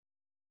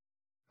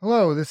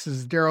Hello, this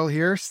is Daryl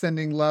here,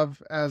 sending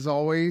love as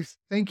always.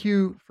 Thank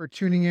you for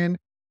tuning in.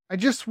 I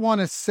just want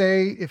to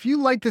say if you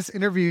like this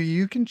interview,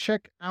 you can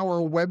check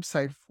our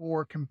website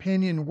for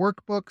companion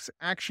workbooks,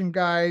 action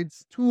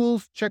guides,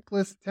 tools,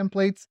 checklists,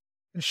 templates,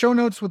 and show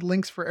notes with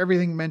links for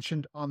everything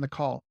mentioned on the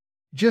call.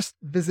 Just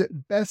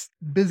visit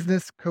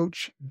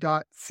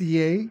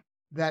bestbusinesscoach.ca.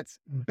 That's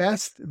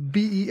best,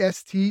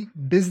 B-E-S-T,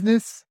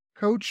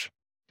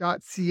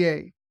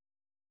 businesscoach.ca.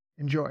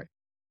 Enjoy.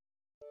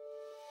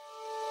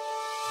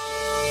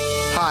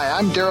 Hi,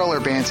 I'm Daryl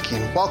Urbanski,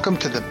 and welcome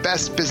to the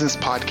Best Business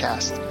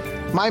Podcast.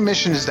 My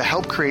mission is to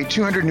help create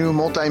 200 new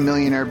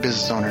multimillionaire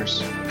business owners.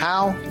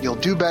 How? You'll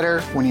do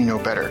better when you know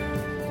better.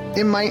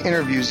 In my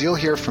interviews, you'll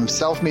hear from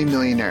self-made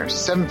millionaires,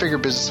 seven-figure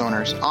business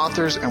owners,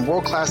 authors, and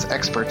world-class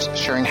experts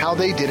sharing how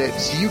they did it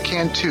so you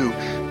can too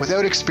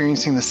without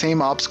experiencing the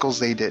same obstacles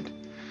they did.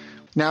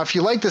 Now, if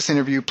you like this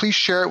interview, please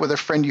share it with a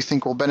friend you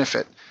think will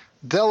benefit.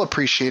 They'll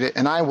appreciate it,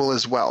 and I will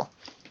as well.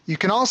 You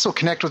can also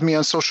connect with me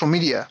on social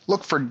media.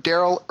 Look for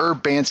Daryl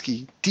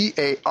Urbanski,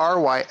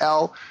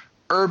 D-A-R-Y-L,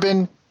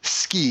 Urban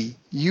Ski,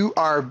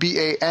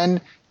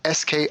 U-R-B-A-N-S-K-I,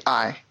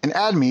 and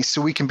add me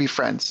so we can be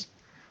friends.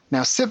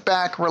 Now sit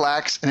back,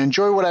 relax, and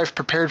enjoy what I've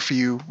prepared for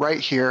you right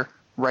here,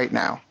 right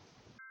now.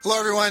 Hello,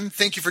 everyone.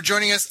 Thank you for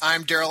joining us.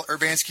 I'm Daryl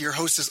Urbanski, your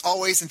host as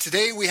always, and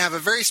today we have a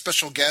very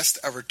special guest,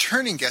 a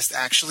returning guest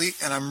actually,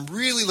 and I'm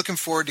really looking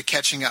forward to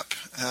catching up.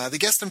 The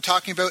guest I'm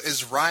talking about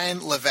is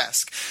Ryan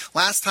Levesque.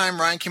 Last time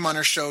Ryan came on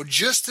our show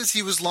just as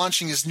he was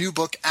launching his new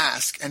book,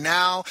 Ask, and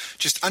now,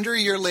 just under a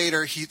year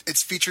later,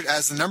 it's featured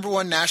as the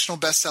 #1 national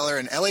bestseller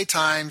in LA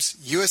Times,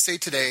 USA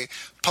Today,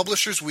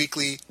 Publishers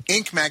Weekly,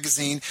 Inc.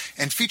 magazine,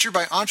 and featured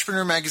by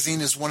Entrepreneur magazine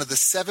as one of the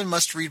 7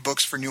 must-read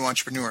books for new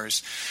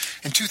entrepreneurs.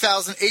 In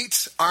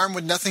 2008, armed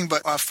with nothing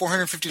but a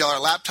 $450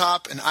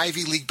 laptop, an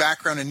Ivy League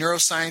background in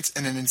neuroscience,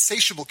 and an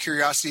insatiable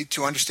curiosity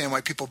to understand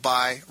why people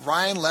buy,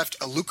 Ryan left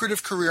a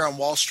lucrative career on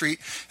Wall Street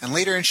and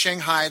later in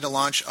Shanghai to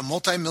launch a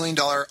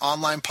multi-million-dollar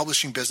online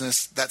publishing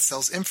business that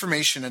sells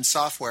information and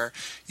software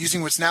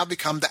using what's now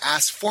become the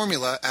Ask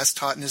formula as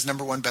taught in his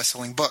 #1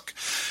 best-selling book.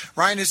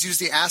 Ryan has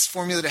used the Ask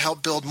formula to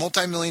help build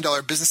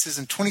multi-million-dollar businesses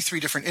in 23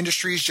 different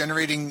industries,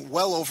 generating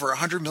well over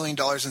 $100 million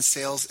in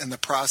sales in the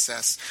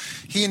process.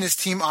 He and his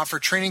team offer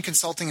training,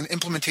 consulting, and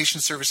implementation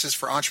services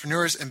for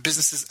entrepreneurs and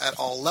businesses at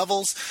all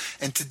levels.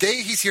 And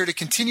today he's here to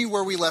continue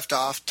where we left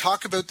off,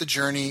 talk about the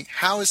journey,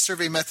 how his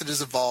survey method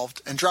has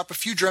evolved, and drop a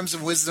few gems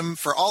of wisdom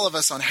for all of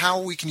us on how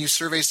we can use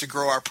surveys to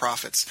grow our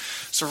profits.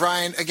 So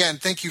Ryan, again,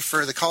 thank you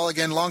for the call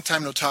again. Long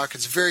time no talk.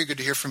 It's very good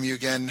to hear from you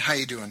again. How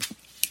you doing?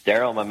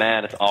 Daryl, my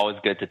man, it's always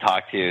good to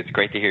talk to you. It's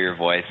great to hear your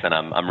voice, and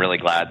I'm really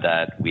glad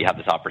that we have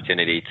this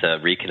opportunity to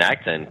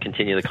reconnect and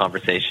continue the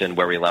conversation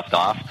where we left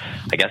off.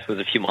 I guess it was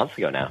a few months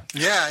ago now.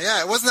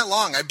 Yeah, it wasn't that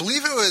long. I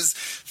believe it was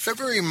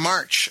February,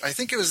 March. I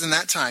think it was in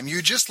that time.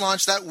 You just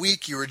launched that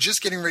week. You were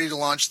just getting ready to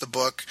launch the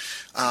book.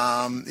 We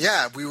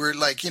were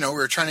we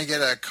were trying to get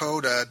a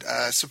code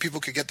so people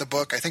could get the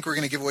book. I think we're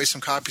going to give away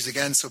some copies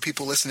again, so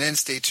people listen in,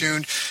 stay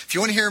tuned. If you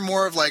want to hear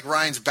more of like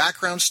Ryan's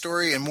background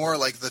story and more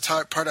like the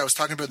part I was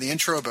talking about in the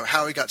intro, about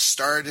how he got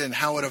started and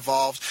how it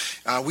evolved.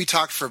 We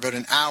talked for about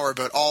an hour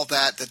about all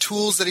that, the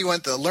tools that he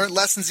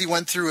lessons he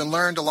went through and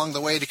learned along the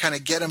way to kind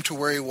of get him to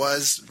where he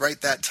was right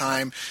that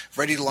time,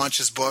 ready to launch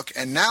his book.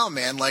 And now,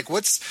 man,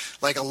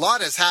 a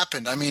lot has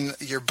happened. I mean,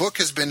 your book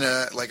has been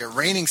a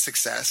reigning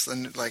success,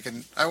 and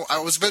I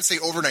was about to say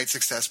overnight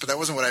success, but that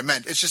wasn't what I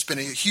meant. It's just been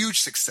a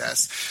huge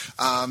success.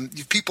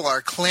 People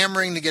are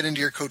clamoring to get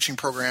into your coaching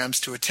programs,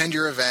 to attend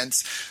your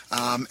events.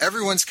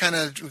 Everyone's kind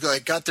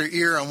of got their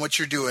ear on what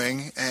you're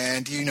doing,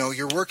 and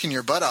you're working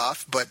your butt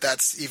off, but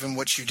that's even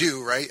what you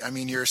do, right? I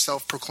mean, you're a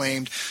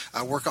self-proclaimed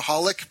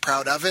workaholic,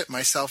 proud of it,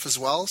 myself as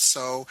well.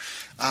 So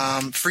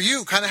for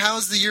you, kind of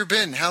how's the year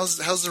been? How's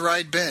the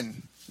ride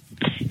been?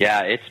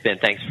 Yeah,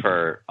 thanks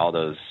for all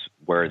those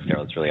words,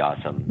 Daryl. It's really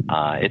awesome.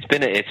 It's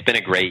been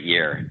a great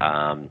year.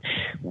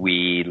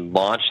 We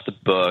launched the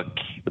book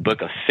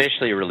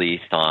officially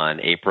released on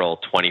April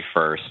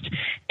 21st,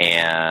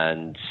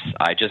 and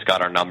I just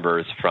got our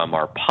numbers from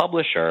our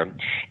publisher,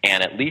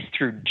 and at least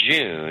through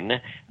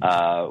June,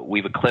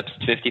 we've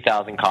eclipsed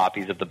 50,000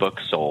 copies of the book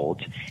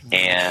sold,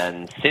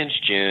 and since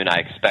June, I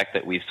expect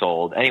that we've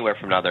sold anywhere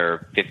from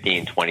another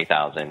 15,000,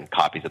 20,000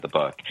 copies of the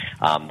book.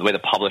 The way the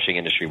publishing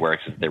industry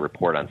works is they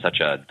report on such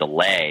a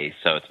delay,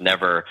 so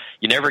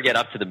you never get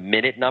up to the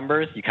minute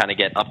numbers. You kind of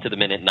get up to the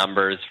minute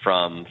numbers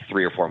from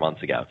 3 or 4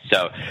 months ago.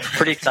 So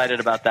pretty excited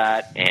about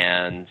that.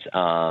 And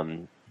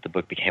the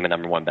book became a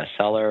 #1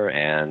 bestseller.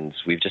 And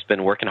we've just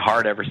been working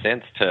hard ever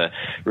since to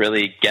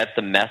really get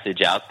the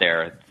message out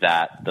there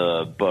that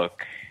the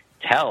book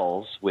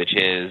tells, which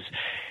is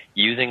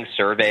using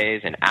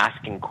surveys and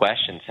asking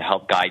questions to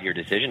help guide your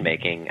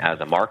decision-making as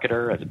a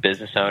marketer, as a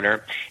business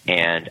owner,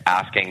 and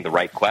asking the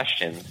right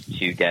questions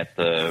to get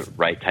the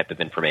right type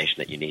of information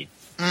that you need.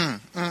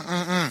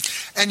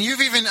 And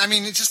you've even, I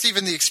mean, it's just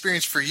even the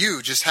experience for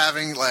you, just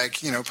having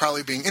like, you know,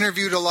 probably being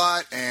interviewed a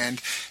lot and,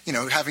 you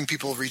know, having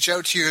people reach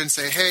out to you and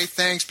say, hey,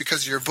 thanks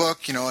because of your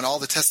book, you know, and all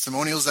the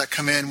testimonials that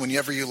come in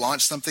whenever you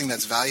launch something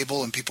that's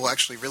valuable and people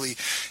actually really,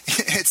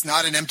 it's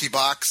not an empty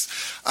box.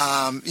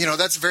 You know,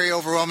 that's very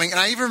overwhelming. And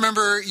I even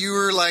remember you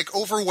were like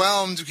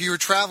overwhelmed. You were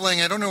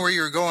traveling. I don't know where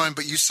you were going,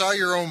 but you saw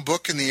your own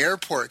book in the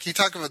airport. Can you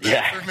talk about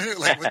that for a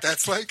minute? Like what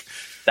that's like?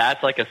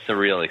 That's like a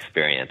surreal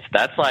experience.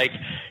 That's like,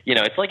 you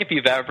know, it's like if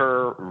you've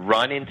ever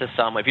run into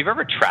someone, if you've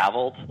ever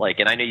traveled,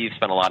 like, and I know you've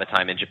spent a lot of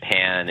time in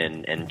Japan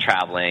and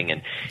traveling,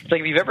 and it's like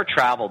if you've ever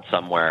traveled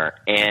somewhere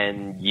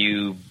and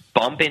you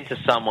bump into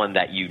someone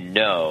that you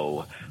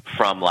know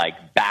from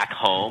like back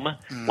home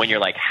when you're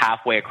like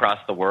halfway across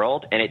the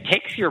world, and it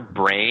takes your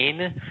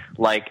brain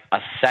like a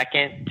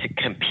second to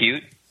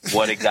compute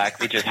what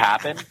exactly just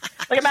happened.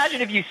 Like imagine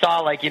if you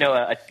saw like, you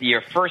know,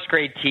 your first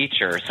grade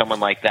teacher,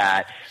 someone like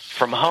that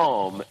from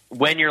home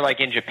when you're like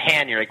in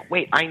Japan, you're like,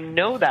 wait, I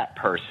know that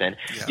person.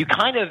 Yeah. You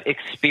kind of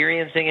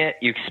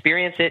you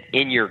experience it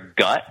in your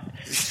gut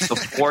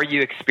before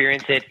you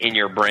experience it in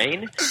your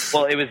brain.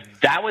 Well,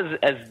 that was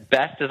as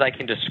best as I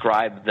can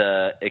describe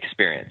the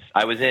experience.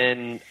 I was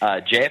in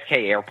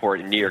JFK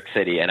Airport in New York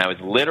City, and I was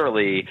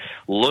literally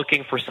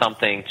looking for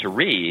something to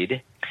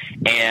read.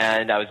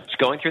 And I was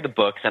going through the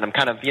books, and I'm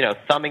kind of, you know,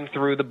 thumbing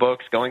through the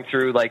books, going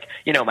through like,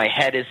 you know, my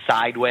head is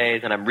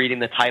sideways, and I'm reading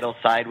the title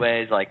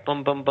sideways, like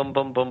boom, boom, boom,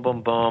 boom, boom,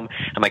 boom, boom.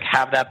 I'm like,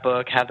 have that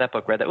book, read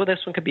that. Oh,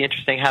 this one could be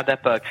interesting. Have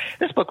that book.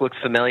 This book looks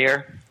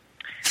familiar.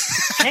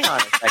 Hang on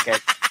a second.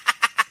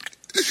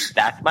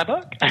 That's my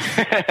book.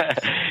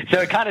 So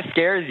it kind of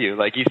scares you.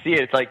 Like you see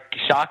it, it's like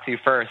shocks you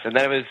first, and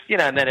then it was, you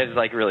know, and then it was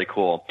like really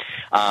cool.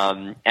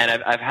 And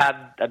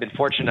I've been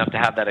fortunate enough to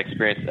have that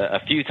experience a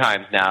few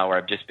times now, where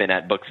I've just been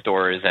at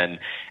bookstores and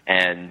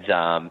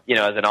you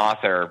know, as an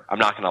author, I'm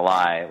not going to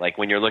lie, like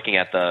when you're looking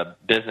at the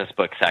business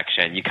book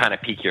section, you kind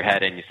of peek your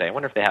head in, you say, I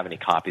wonder if they have any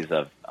copies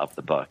of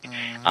the book.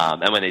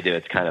 And when they do,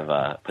 it's kind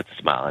of puts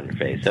a smile on your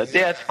face. So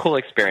yeah, it's a cool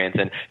experience.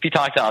 And if you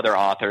talk to other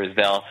authors,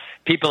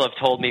 people have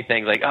told me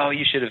things like, oh,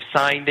 you should have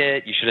signed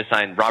it. You should have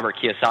signed. Robert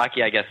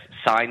Kiyosaki, I guess,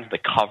 signs the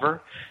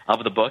cover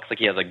of the books. Like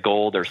he has a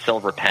gold or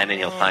silver pen, and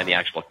he'll sign the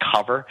actual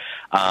cover.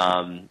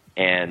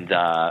 And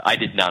I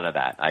did none of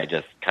that. I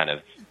just kind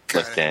of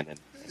clicked in. And,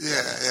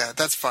 yeah,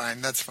 that's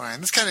fine. That's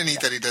kind of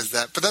neat that he does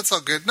that, but that's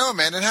all good. No,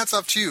 man, and hats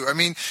off to you. I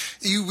mean,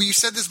 you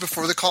said this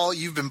before the call.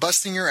 You've been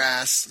busting your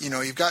ass. You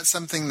know, you've got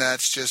something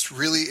that's just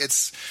really,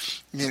 it's,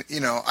 you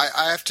know,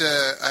 I have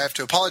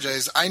to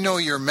apologize. I know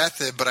your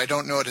method, but I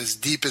don't know it as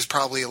deep as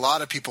probably a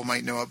lot of people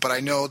might know it. But I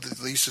know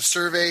the use of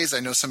surveys.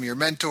 I know some of your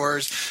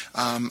mentors.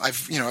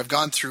 I've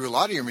gone through a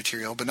lot of your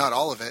material, but not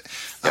all of it.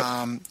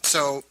 Yep.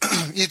 So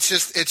it's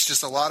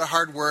just a lot of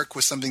hard work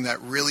with something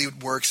that really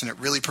works and it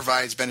really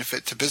provides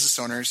benefit to business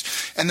owners.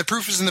 And the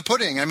proof is in the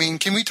pudding. I mean,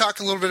 can we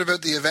talk a little bit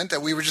about the event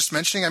that we were just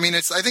mentioning? I mean,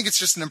 I think it's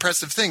just an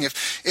impressive thing.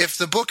 If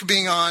the book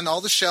being on all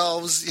the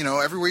shelves, you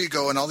know, everywhere you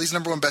go and all these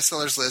 #1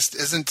 bestsellers list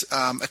isn't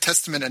a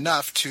testament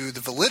enough to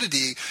the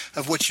validity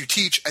of what you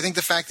teach, I think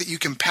the fact that you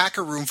can pack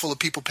a room full of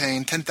people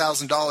paying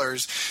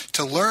 $10,000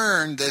 to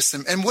learn this,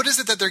 and what is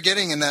it that they're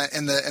getting in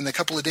the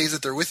couple of days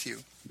that they're with you?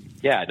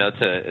 Yeah, no,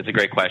 it's a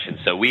great question.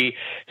 So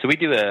I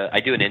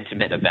do an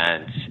intimate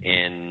event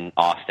in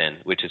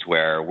Austin, which is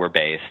where we're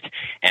based,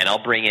 and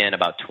I'll bring in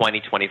about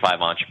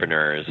 25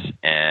 entrepreneurs,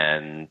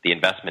 and the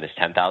investment is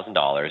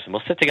 $10,000, and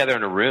we'll sit together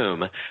in a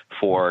room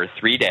for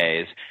 3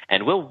 days,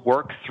 and we'll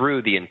work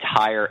through the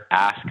entire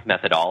Ask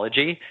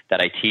methodology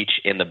that I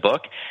teach in the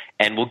book,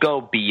 and we'll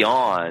go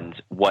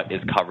beyond what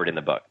is covered in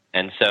the book.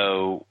 And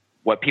so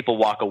what people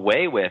walk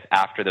away with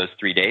after those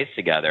 3 days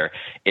together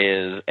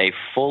is a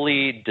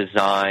fully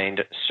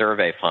designed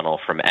survey funnel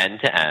from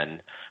end to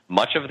end.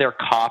 Much of their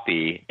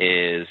copy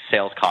is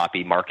sales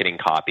copy, marketing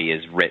copy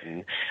is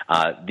written.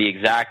 The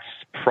exact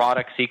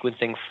product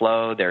sequencing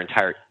flow, their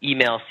entire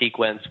email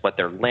sequence, what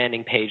their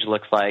landing page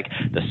looks like,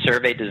 the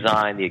survey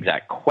design, the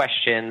exact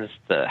questions,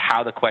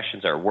 how the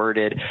questions are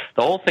worded.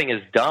 The whole thing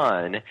is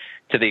done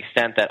to the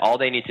extent that all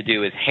they need to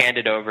do is hand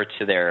it over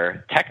to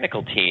their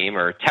technical team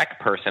or tech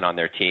person on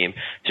their team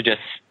to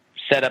just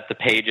set up the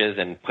pages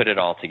and put it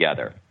all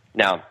together.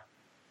 Now,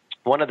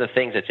 one of the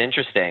things that's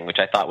interesting, which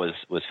I thought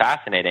was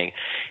fascinating,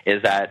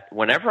 is that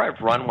whenever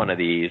I've run one of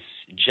these,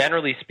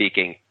 generally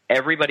speaking,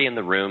 everybody in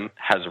the room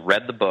has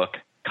read the book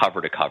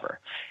cover to cover.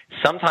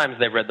 Sometimes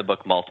they've read the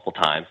book multiple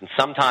times, and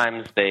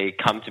sometimes they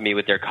come to me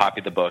with their copy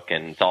of the book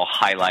and it's all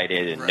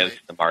highlighted and notes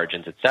in the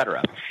margins,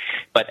 etc.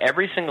 But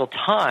every single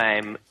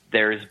time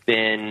there's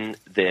been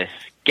this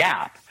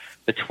gap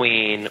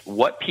between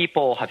what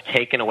people have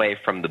taken away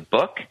from the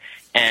book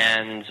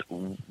and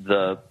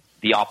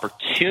the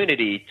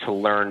opportunity to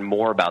learn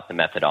more about the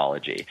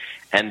methodology.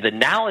 And the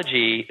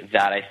analogy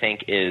that I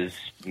think is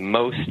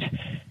most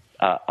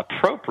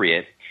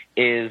appropriate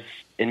is,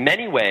 in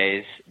many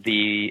ways,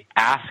 the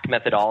Ask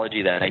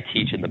methodology that I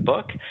teach in the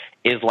book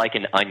is like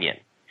an onion.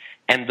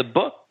 And the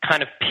book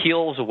kind of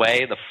peels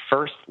away the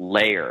first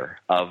layer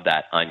of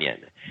that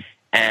onion.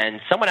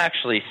 And someone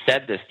actually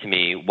said this to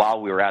me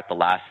while we were at the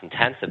last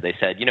intensive. They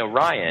said,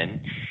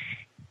 Ryan,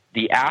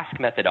 the ask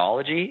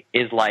methodology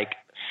is like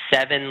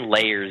 7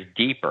 layers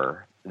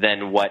deeper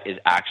than what is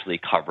actually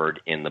covered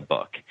in the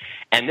book.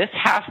 And this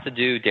has to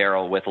do,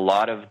 Daryl, with a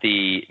lot of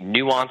the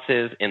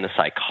nuances in the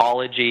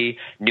psychology,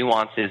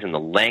 nuances in the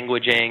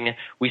languaging.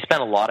 We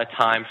spent a lot of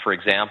time, for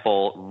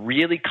example,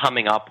 really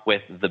coming up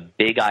with the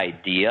big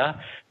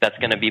idea that's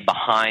going to be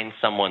behind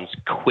someone's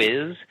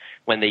quiz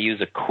when they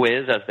use a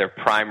quiz as their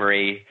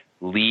primary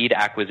lead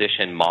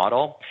acquisition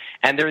model.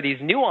 And there are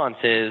these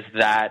nuances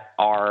that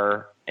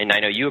are, and I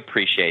know you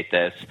appreciate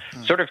this,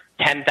 sort of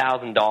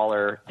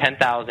 $10,000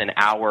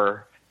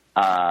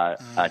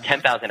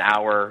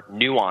 hour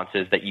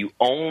nuances that you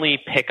only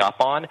pick up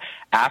on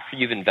after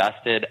you've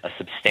invested a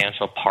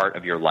substantial part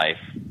of your life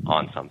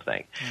on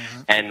something.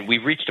 And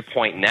we've reached a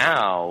point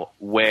now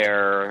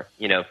where,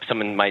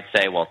 someone might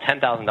say, well,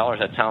 $10,000,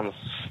 that sounds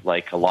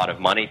like a lot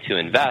of money to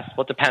invest.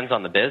 Well, it depends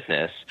on the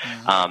business.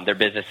 There are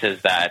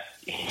businesses that,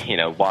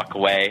 walk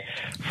away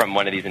from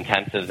one of these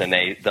intensives and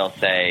they'll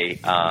say,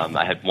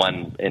 I had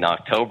one in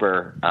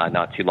October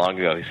not too long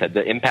ago who said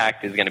the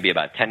impact is going to be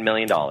about $10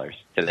 million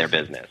to their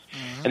business.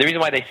 And the reason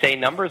why they say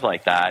numbers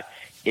like that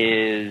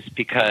is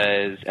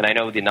because, and I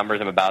know the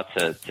numbers I'm about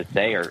to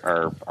say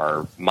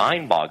are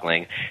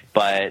mind-boggling,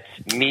 but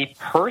me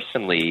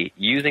personally,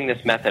 using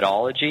this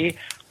methodology,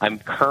 I'm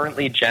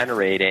currently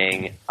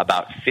generating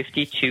about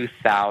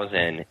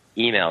 52,000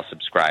 email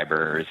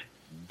subscribers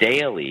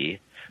daily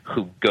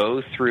who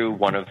go through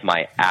one of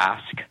my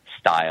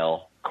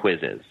Ask-style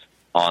quizzes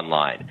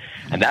online.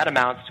 And that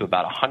amounts to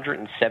about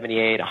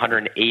 $178,000,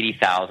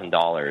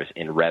 $180,000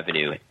 in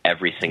revenue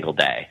every single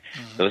day.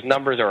 Those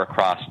numbers are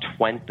across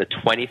the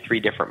 23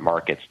 different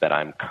markets that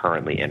I'm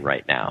currently in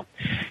right now.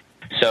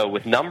 So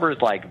with numbers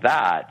like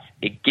that,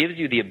 it gives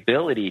you the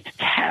ability to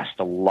test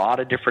a lot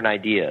of different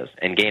ideas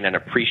and gain an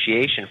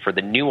appreciation for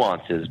the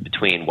nuances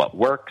between what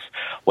works,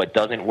 what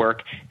doesn't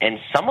work. And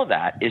some of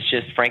that is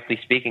just, frankly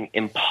speaking,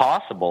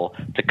 impossible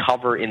to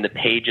cover in the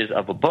pages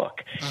of a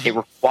book. It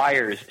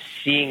requires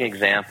seeing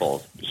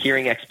examples,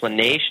 hearing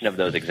explanation of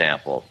those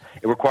examples.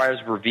 It requires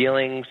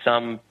revealing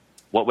some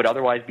what would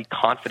otherwise be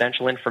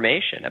confidential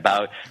information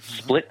about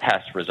split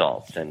test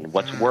results and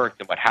what's worked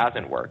and what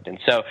hasn't worked. And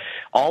so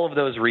all of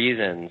those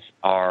reasons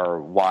are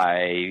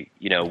why,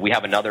 we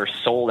have another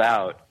sold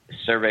out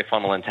survey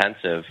funnel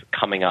intensive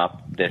coming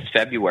up this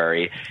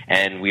February,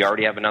 and we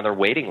already have another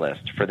waiting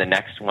list for the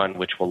next one,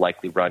 which will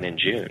likely run in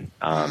June.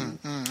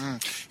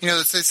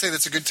 They say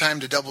that's a good time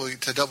to double. You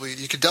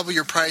could double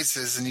your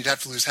prices, and you'd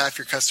have to lose half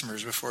your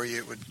customers before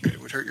it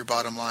would hurt your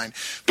bottom line.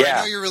 But I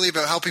know you're really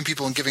about helping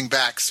people and giving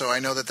back, so I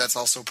know that's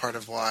also part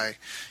of why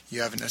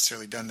you haven't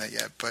necessarily done that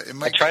yet. But it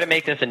might. I try to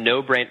make this a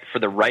no-brainer for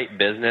the right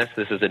business.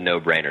 This is a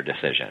no-brainer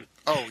decision.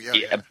 Oh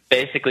yeah.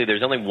 Basically,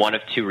 there's only one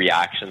of two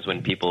reactions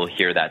when people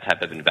hear that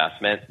type of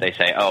investment. They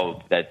say,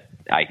 "Oh, that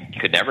I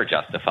could never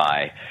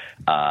justify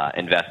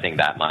investing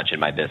that much in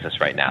my business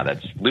right now.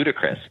 That's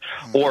ludicrous."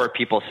 Or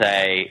people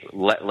say,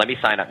 let me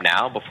sign up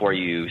now before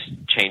you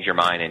change your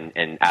mind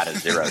and add a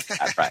zero to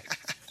that price.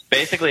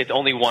 Basically, it's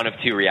only one of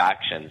two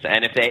reactions.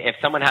 And if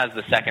someone has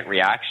the second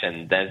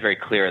reaction, then it's very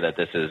clear that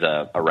this is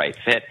a right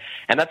fit.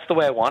 And that's the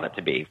way I want it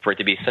to be, for it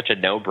to be such a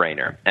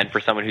no-brainer. And for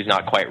someone who's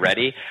not quite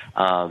ready,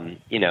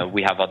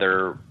 we have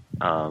other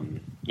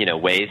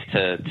ways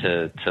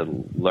to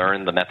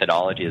learn the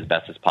methodology as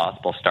best as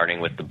possible, starting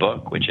with the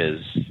book, which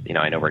is,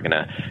 I know we're going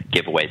to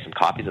give away some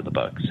copies of the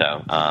book.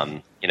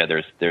 So,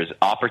 there's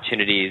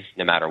opportunities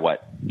no matter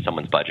what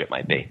someone's budget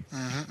might be.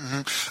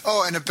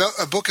 Oh, and a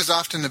book is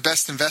often the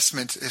best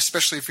investment,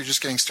 especially if you're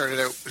just getting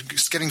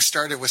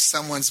started with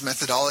someone's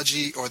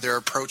methodology or their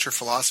approach or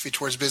philosophy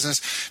towards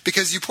business,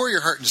 because you pour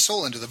your heart and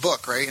soul into the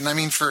book, right? And I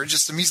mean, for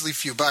just a measly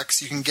few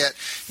bucks, you can get,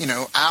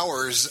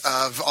 hours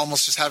of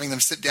almost just having them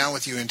sit down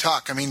with you and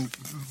talk. I mean,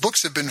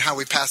 books have been how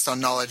we passed on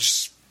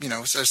knowledge,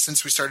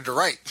 since we started to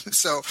write.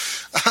 So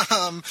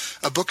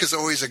a book is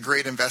always a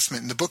great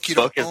investment. And the book you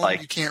don't own,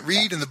 you can't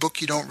read, and the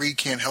book you don't read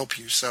can't help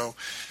you. So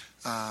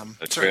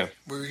that's true.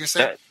 What were you going to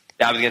say?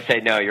 I was going to say,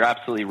 no, you're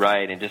absolutely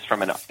right. And just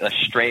from a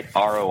straight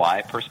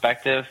ROI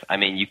perspective, I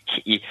mean,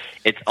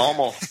 it's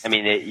almost,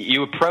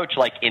 you approach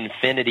like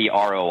infinity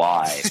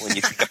ROI when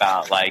you think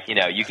about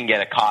you can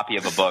get a copy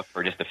of a book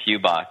for just a few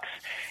bucks,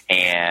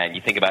 and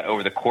you think about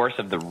over the course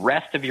of the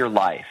rest of your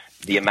life,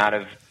 the amount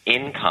of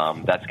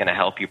income that's going to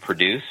help you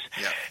produce.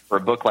 For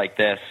a book like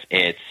this,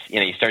 it's,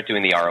 you start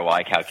doing the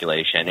ROI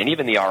calculation, and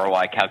even the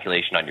ROI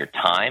calculation on your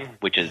time,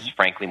 which is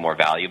frankly more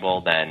valuable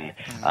than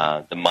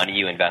the money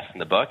you invest in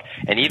the book.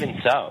 And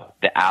even so,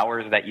 the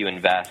hours that you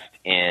invest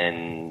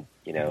in,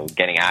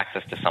 getting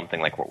access to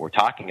something like what we're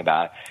talking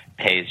about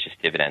pays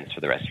just dividends for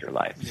the rest of your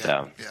life.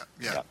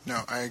 Yeah.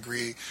 No, I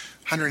agree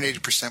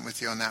 180%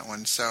 with you on that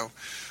one. So,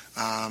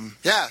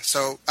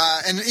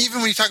 And even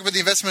when you talk about the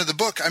investment of the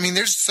book, I mean,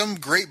 there's some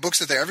great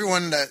books out there.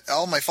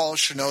 All my followers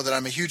should know that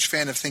I'm a huge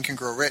fan of Think and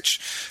Grow Rich.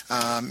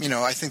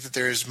 I think that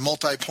there's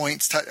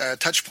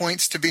touch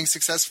points to being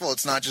successful.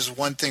 It's not just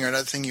one thing or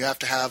another thing. You have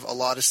to have a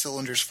lot of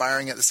cylinders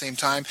firing at the same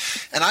time.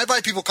 And I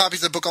buy people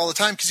copies of the book all the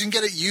time because you can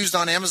get it used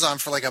on Amazon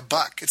for like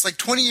 $1. It's like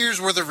 20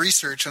 years worth of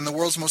research on the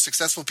world's most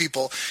successful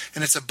people,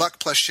 and it's $1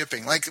 plus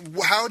shipping. Like,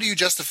 how do you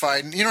justify?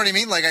 You know what I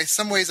mean? Like,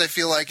 some ways I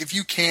feel like if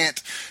you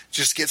can't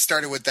just get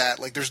started with that,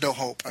 like, there's no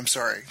hope. I'm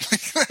sorry.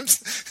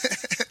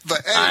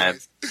 But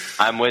anyways.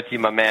 I'm with you,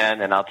 my man,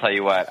 and I'll tell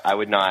you what, I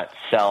would not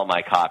sell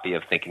my copy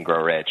of Think and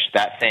Grow Rich.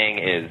 That thing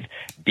is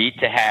beat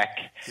to heck.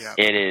 Yeah.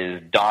 It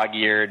is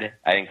dog-eared.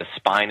 I think the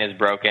spine is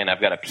broken.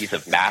 I've got a piece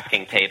of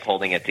masking tape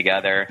holding it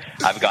together.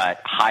 I've got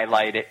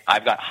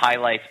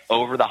highlights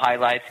over the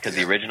highlights because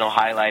the original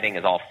highlighting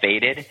is all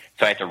faded,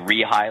 so I have to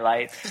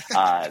re-highlight.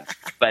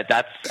 But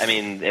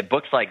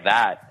books like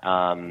that,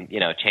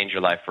 change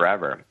your life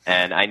forever.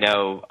 And I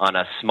know on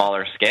a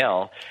smaller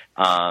scale,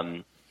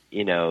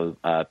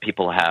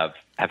 people have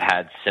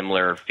had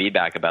similar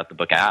feedback about the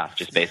book Ask,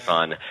 just based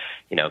on,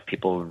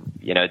 people,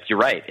 you're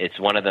right. It's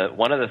one of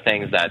the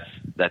things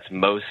that's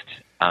most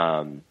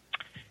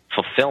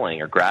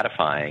fulfilling or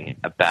gratifying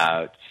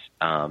about,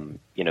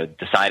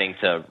 deciding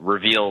to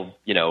reveal,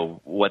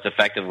 what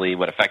effectively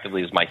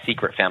is my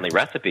secret family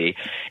recipe,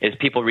 is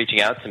people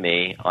reaching out to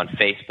me on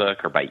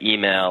Facebook or by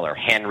email or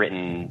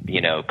handwritten,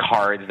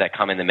 cards that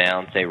come in the mail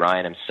and say,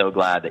 Ryan, I'm so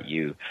glad that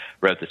you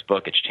wrote this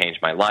book. It's changed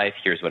my life.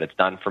 Here's what it's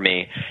done for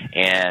me.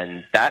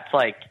 And that's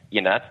like,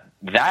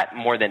 that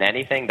more than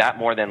anything, that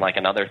more than like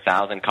another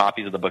 1,000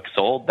 copies of the book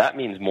sold, that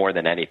means more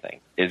than anything,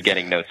 is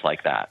getting notes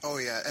like that. Oh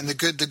yeah. And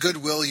the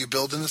goodwill you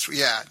build in this.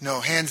 Yeah, no,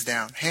 hands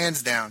down.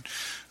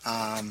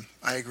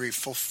 I agree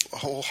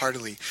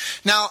wholeheartedly.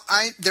 Now,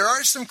 there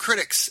are some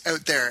critics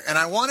out there, and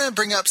I want to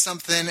bring up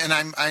something, and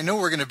I know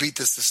we're going to beat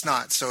this to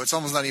snot, so it's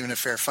almost not even a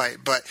fair fight,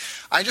 but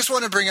I just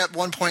want to bring up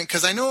one point,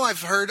 because I know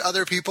I've heard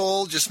other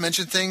people just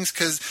mention things,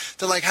 because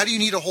they're like, how do you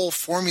need a whole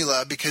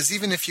formula? Because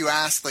even if you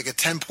ask like a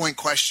 10-point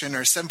question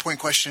or a 7-point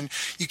question,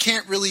 you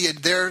can't really,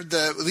 at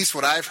least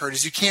what I've heard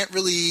is you can't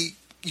really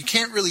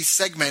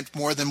segment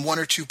more than 1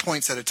 or 2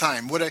 points at a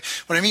time. What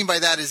I mean by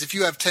that is if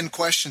you have 10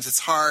 questions, it's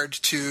hard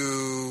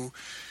to...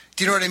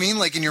 Do you know what I mean?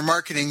 Like in your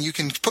marketing, you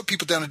can put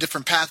people down a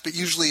different path, but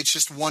usually it's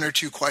just 1 or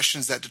 2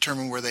 questions that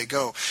determine where they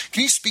go.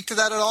 Can you speak to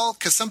that at all?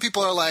 Because some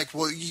people are like,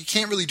 well, you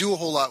can't really do a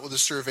whole lot with a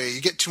survey. You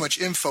get too much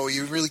info.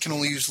 You really can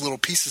only use little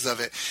pieces of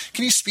it.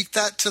 Can you speak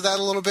to that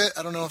a little bit?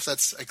 I don't know if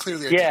that's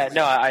clearly... Yeah,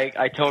 no,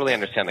 I totally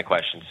understand the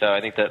question. So I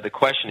think the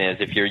question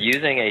is, if you're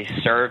using a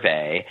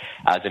survey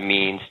as a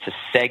means to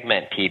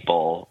segment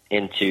people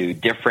into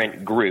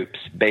different groups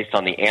based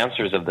on the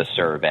answers of the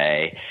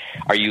survey,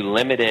 are you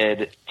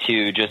limited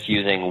to just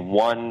using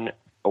 1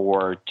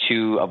 or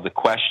 2 of the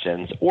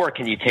questions, or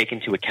can you take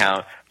into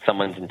account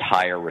someone's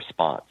entire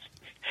response?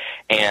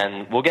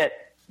 And we'll get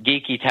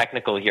geeky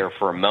technical here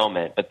for a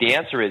moment, but the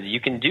answer is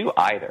you can do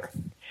either.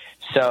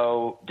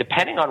 So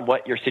depending on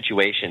what your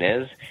situation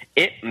is,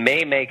 it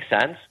may make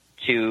sense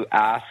to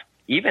ask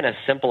even as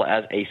simple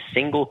as a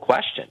single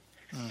question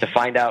to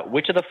find out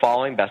which of the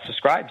following best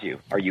describes you.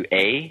 Are you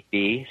A,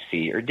 B,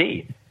 C, or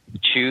D?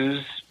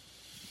 Choose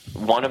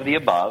one of the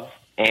above,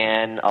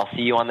 and I'll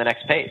see you on the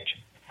next page.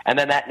 And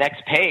then that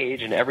next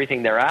page and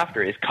everything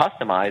thereafter is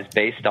customized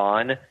based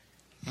on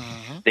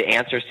the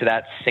answers to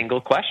that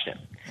single question.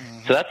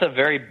 So that's a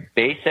very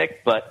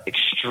basic but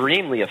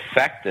extremely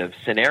effective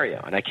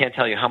scenario. And I can't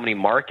tell you how many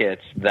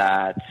markets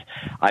that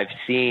I've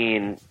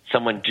seen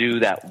someone do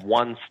that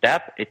one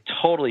step. It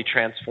totally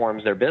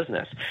transforms their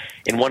business.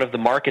 In one of the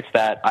markets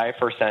that I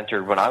first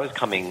entered when I was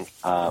getting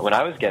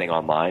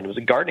online, it was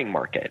a gardening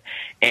market.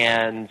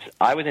 And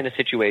I was in a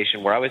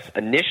situation where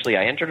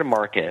I entered a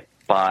market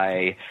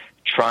by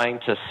trying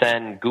to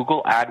send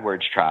Google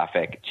AdWords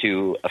traffic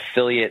to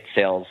affiliate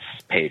sales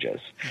pages.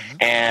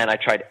 And I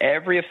tried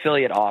every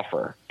affiliate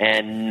offer,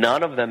 and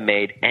none of them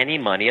made any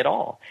money at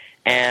all.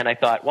 And I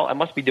thought, well, I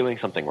must be doing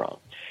something wrong.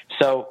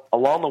 So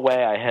along the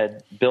way, I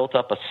had built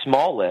up a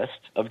small list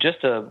of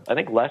just I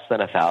think less than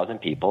 1,000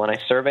 people, and I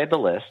surveyed the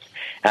list,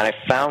 and I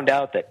found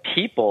out that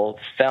people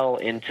fell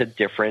into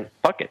different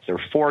buckets. There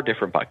were 4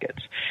 different buckets.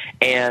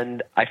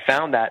 And I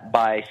found that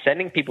by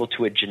sending people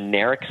to a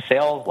generic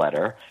sales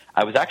letter,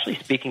 I was actually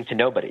speaking to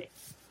nobody.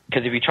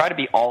 Because if you try to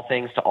be all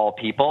things to all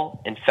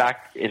people, in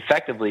fact,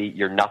 effectively,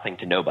 you're nothing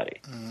to nobody.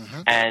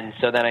 And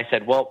so then I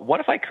said, well, what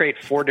if I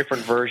create 4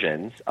 different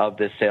versions of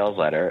this sales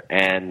letter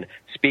and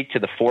speak to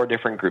the 4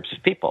 different groups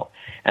of people?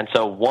 And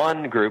so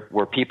one group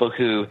were people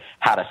who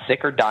had a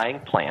sick or dying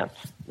plant.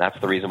 That's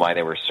the reason why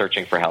they were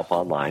searching for help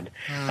online.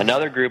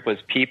 Another group was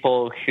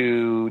people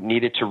who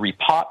needed to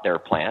repot their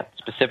plant,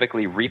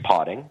 specifically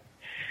repotting.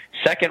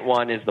 Second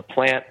one is the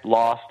plant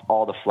lost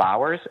all the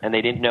flowers, and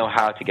they didn't know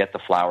how to get the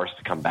flowers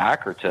to come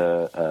back or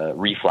to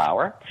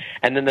reflower.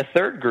 And then the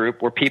third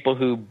group were people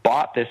who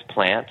bought this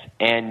plant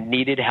and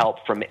needed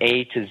help from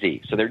A to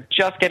Z. So they're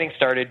just getting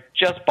started,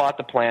 just bought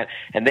the plant,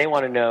 and they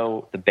want to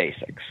know the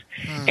basics.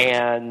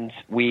 And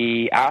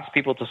we asked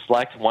people to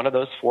select one of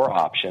those four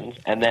options,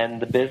 and then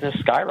the business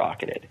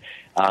skyrocketed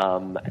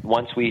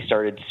once we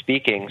started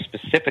speaking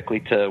specifically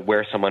to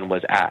where someone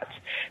was at.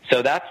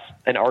 So that's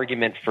an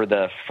argument for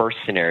the first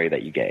scenario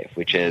that you gave,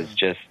 which is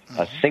just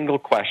a single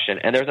question,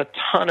 and there's a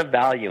ton of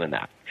value in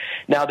that.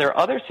 Now, there are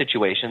other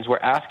situations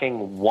where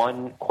asking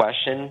one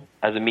question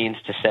as a means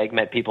to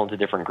segment people into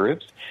different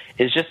groups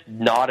is just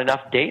not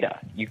enough data.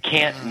 You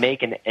can't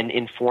make an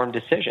informed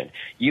decision.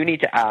 You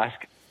need to ask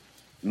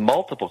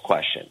multiple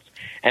questions.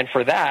 And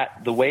for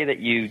that, the way that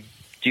you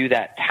do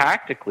that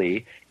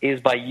tactically is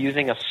by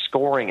using a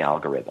scoring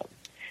algorithm.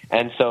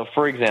 And so,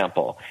 for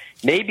example,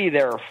 maybe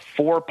there are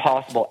four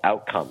possible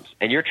outcomes,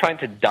 and you're trying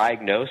to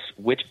diagnose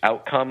which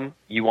outcome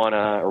you want to,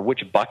 or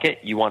which bucket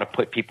you want to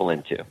put people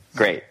into.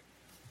 Great.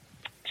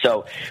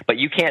 So, but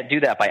you can't do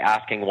that by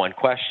asking one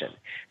question.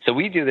 So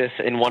we do this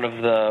in one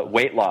of the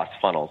weight loss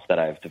funnels that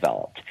I've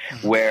developed,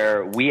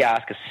 where we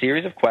ask a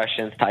series of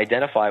questions to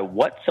identify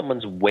what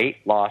someone's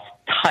weight loss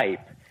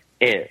type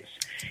is.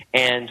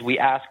 And we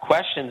ask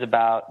questions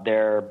about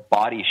their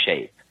body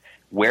shape,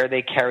 where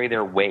they carry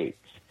their weight,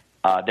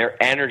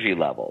 their energy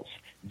levels.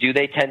 Do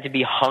they tend to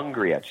be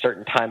hungry at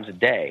certain times of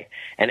day?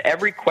 And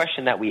every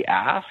question that we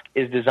ask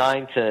is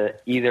designed to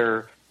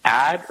either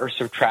add or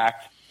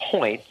subtract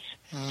points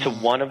to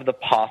one of the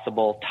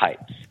possible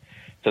types.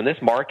 So in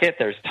this market,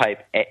 there's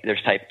type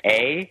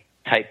A,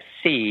 type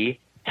C,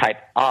 type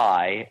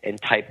I,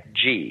 and type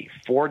G,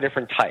 four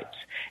different types.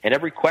 And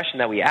every question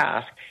that we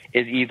ask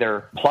is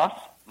either plus,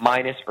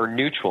 minus, or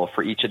neutral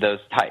for each of those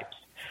types.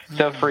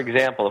 So, for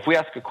example, if we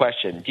ask a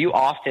question, do you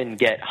often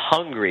get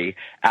hungry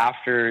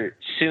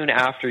soon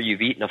after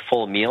you've eaten a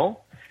full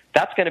meal?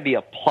 That's going to be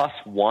a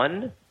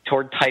 +1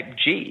 toward type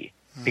G,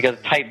 because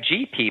type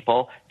G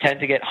people tend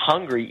to get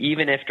hungry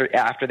even after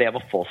they have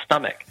a full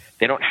stomach.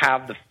 They don't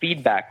have the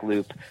feedback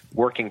loop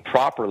working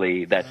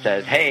properly that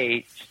says,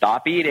 hey,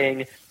 stop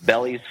eating,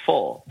 belly's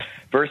full.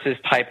 Versus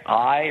type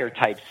I or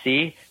type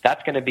C,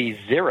 that's going to be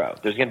 0.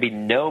 There's going to be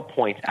no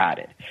points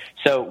added.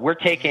 So we're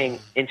taking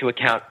into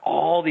account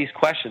all these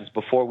questions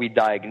before we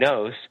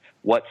diagnose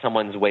what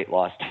someone's weight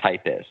loss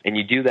type is. And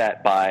you do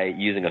that by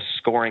using a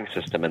scoring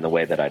system in the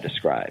way that I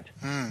described.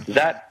 Does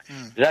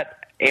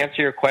that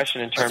answer your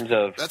question in terms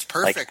of that's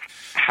perfect. Like,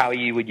 how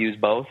you would use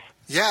both?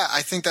 Yeah,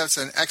 I think that's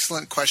an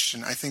excellent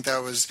question. I think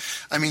that was,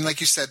 I mean, like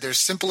you said, there's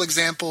simple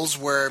examples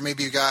where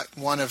maybe you got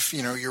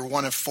you're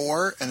one of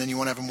four, and then you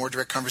want to have a more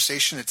direct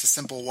conversation. It's a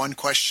simple one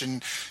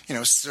question,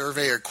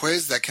 survey or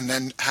quiz that can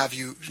then have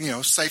you,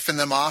 siphon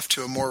them off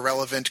to a more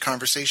relevant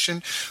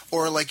conversation.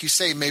 Or like you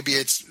say, maybe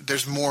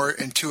there's more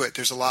into it.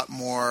 There's a lot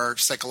more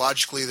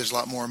psychologically, there's a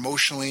lot more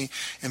emotionally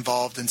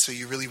involved. And so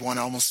you really want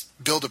to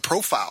almost build a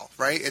profile,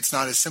 right? It's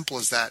not as simple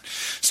as that.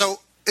 So,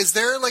 is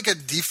there like a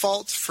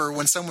default for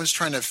when someone's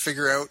trying to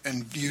figure out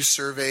and use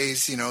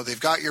surveys, they've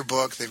got your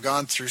book, they've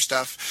gone through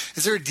stuff.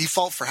 Is there a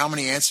default for how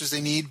many answers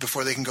they need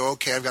before they can go,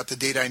 okay, I've got the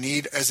data I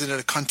need? Is it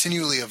a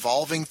continually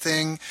evolving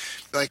thing?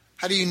 Like,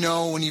 how do you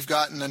know when you've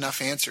gotten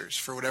enough answers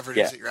for whatever it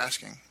is that you're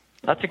asking?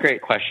 That's a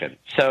great question.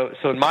 So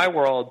in my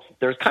world,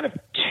 there's kind of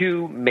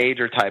two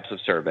major types of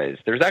surveys.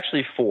 There's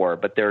actually four,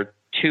 but there are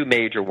two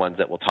major ones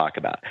that we'll talk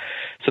about.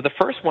 So the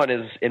first one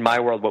is, in my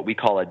world, what we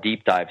call a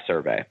deep dive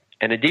survey.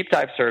 And a deep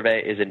dive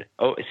survey is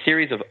a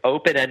series of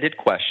open-ended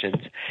questions.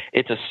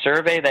 It's a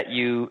survey that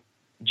you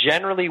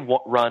generally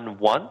run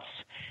once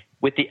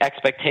with the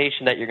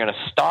expectation that you're going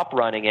to stop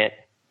running it,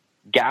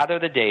 gather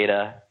the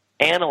data,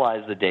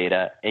 analyze the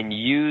data, and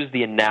use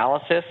the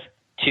analysis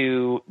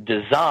to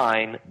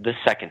design the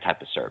second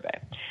type of survey.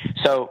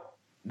 So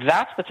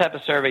that's the type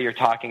of survey you're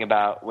talking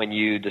about when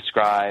you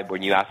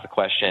ask the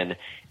question,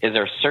 is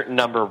there a certain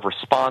number of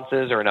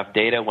responses or enough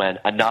data when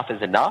enough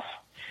is enough?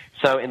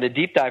 So in the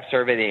deep dive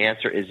survey, the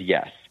answer is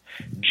yes.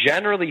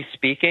 Generally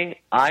speaking,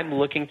 I'm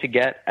looking to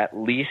get at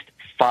least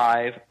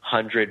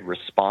 500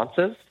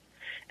 responses.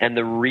 And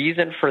the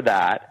reason for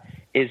that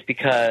is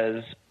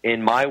because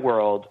in my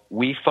world,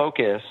 we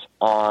focus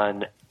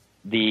on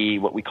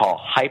what we call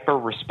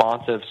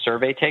hyper-responsive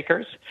survey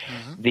takers,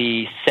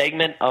 the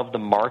segment of the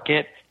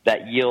market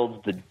that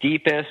yields the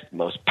deepest,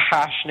 most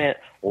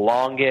passionate,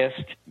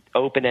 longest,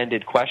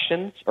 open-ended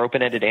questions or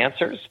open-ended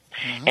answers.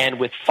 And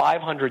with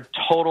 500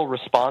 total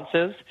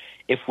responses,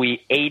 if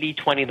we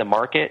 80-20 the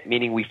market,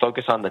 meaning we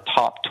focus on the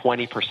top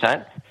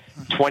 20%,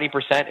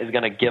 20% is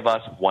going to give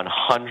us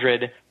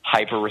 100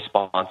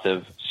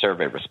 hyper-responsive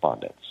survey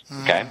respondents.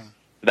 Okay?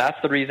 That's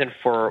the reason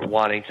for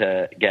wanting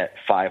to get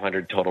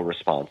 500 total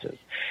responses.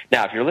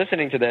 Now, if you're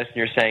listening to this and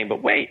you're saying,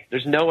 but wait,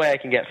 there's no way I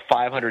can get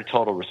 500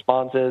 total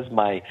responses.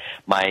 My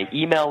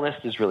email list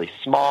is really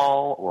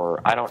small,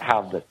 or I don't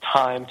have the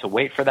time to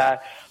wait for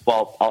that.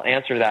 Well, I'll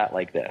answer that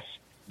like this.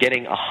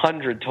 Getting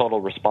 100 total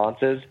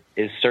responses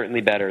is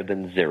certainly better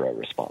than 0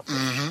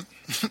 responses.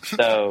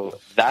 So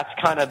that's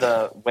kind of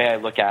the way I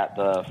look at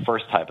the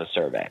first type of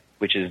survey,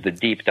 which is the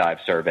deep dive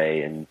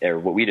survey, or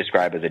what we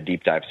describe as a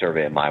deep dive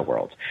survey in my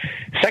world.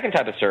 Second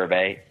type of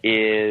survey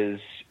is,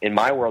 in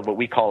my world, what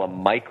we call a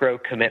micro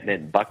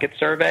commitment bucket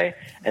survey,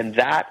 and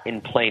that,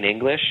 in plain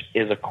English,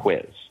 is a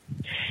quiz.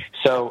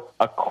 So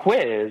a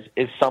quiz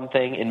is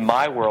something in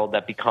my world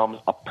that becomes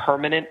a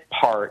permanent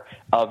part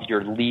of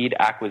your lead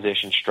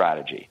acquisition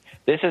strategy.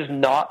 This is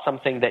not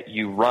something that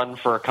you run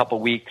for a couple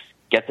weeks,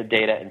 get the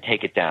data, and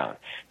take it down.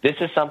 This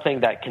is something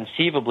that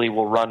conceivably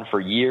will run for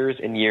years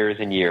and years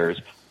and years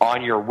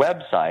on your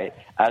website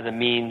as a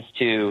means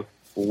to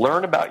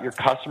learn about your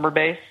customer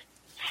base,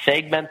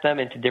 segment them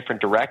into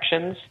different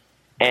directions,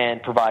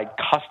 and provide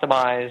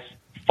customized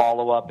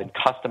follow-up and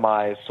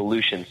customized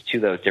solutions to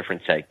those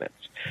different segments.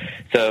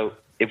 So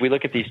if we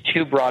look at these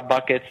two broad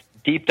buckets,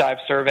 deep dive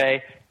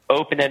survey,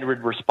 open-ended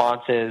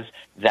responses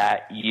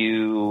that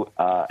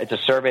it's a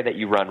survey that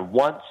you run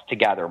once to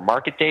gather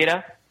market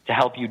data to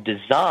help you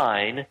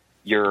design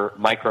your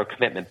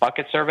micro-commitment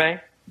bucket survey.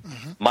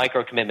 Mm-hmm.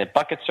 Micro-commitment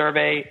bucket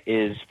survey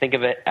is, think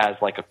of it as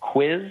like a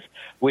quiz,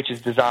 which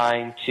is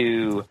designed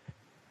to,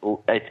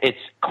 it's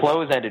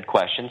close-ended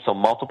questions, so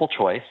multiple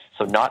choice,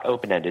 so not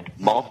open-ended,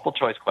 multiple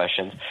choice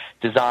questions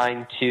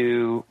designed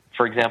to,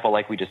 for example,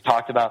 like we just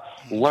talked about,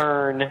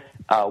 learn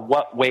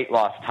what weight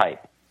loss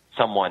type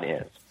someone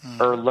is,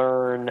 or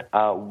learn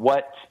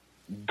what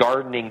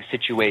gardening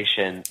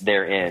situation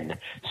they're in.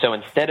 So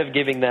instead of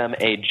giving them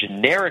a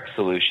generic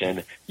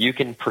solution, you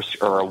can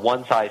or a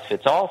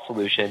one-size-fits-all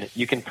solution,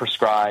 you can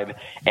prescribe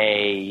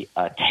a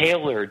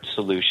tailored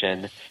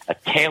solution, a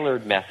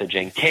tailored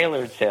messaging,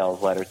 tailored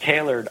sales letter,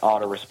 tailored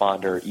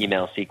autoresponder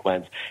email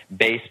sequence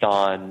based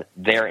on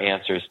their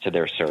answers to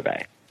their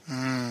survey.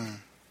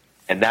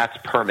 And that's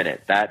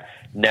permanent. That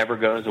never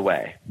goes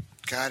away.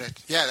 Got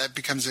it. Yeah, that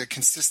becomes a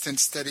consistent,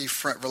 steady,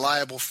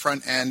 reliable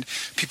front end.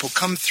 People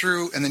come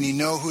through, and then you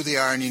know who they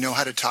are, and you know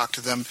how to talk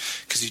to them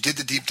because you did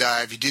the deep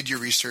dive, you did your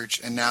research,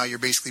 and now you're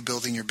basically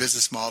building your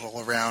business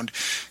model around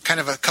kind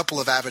of a couple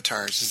of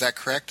avatars. Is that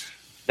correct?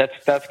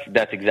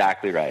 That's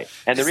exactly right.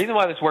 And the reason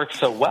why this works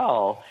so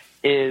well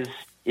is,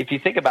 if you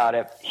think about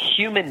it,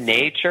 human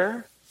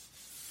nature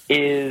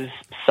is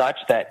such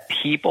that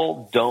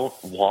people don't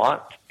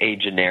want a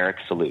generic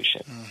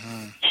solution.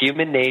 Mm-hmm.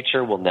 Human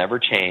nature will never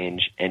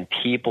change, and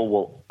people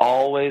will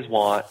always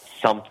want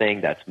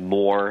something that's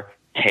more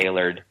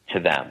tailored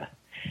to them.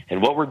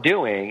 And what we're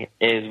doing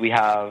is we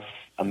have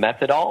a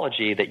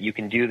methodology that you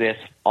can do this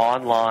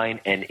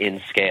online and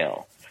in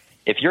scale.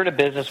 If you're in a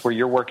business where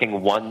you're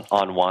working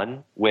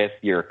one-on-one with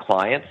your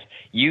clients,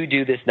 you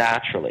do this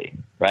naturally,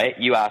 right?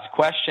 You ask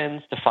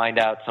questions to find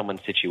out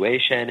someone's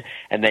situation,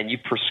 and then you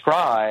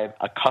prescribe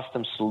a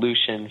custom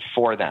solution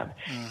for them.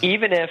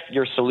 Even if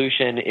your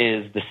solution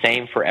is the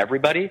same for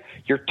everybody,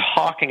 you're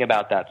talking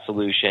about that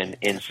solution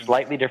in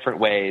slightly different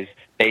ways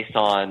based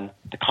on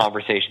the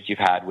conversations you've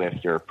had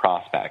with your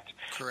prospect.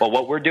 Correct. Well,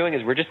 what we're doing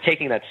is we're just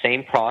taking that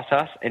same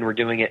process and we're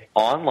doing it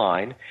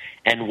online.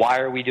 And why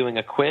are we doing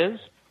a quiz?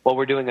 Well,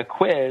 we're doing a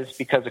quiz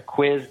because a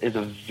quiz is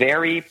a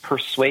very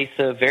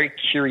persuasive, very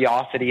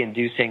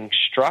curiosity-inducing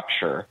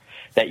structure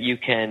that you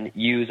can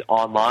use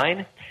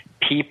online.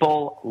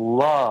 People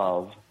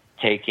love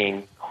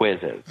taking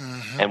quizzes.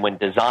 Mm-hmm. And when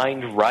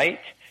designed right,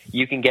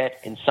 you can get,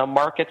 in some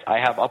markets, I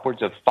have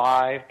upwards of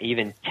 5,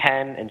 even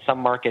 10, in some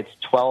markets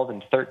 12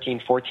 and 13,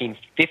 14,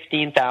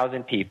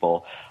 15,000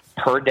 people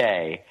per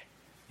day,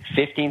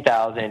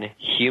 15,000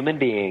 human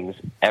beings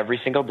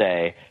every single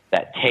day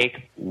that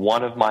take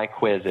one of my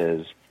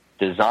quizzes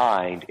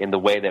designed in the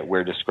way that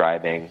we're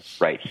describing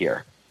right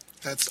here.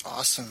 That's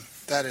awesome.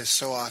 That is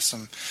so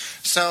awesome.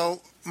 So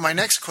my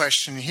next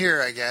question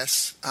here, I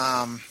guess,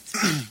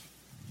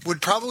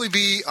 would probably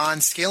be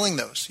on scaling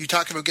those. You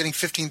talk about getting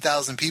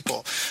 15,000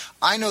 people.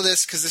 I know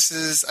this because this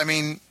is,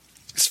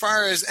 as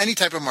far as any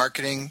type of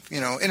marketing,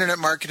 internet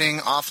marketing,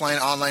 offline,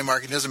 online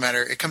marketing, doesn't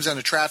matter. It comes down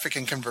to traffic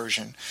and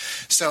conversion.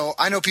 So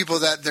I know people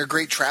that they're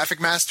great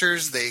traffic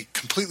masters. They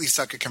completely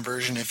suck at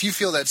conversion. If you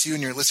feel that's you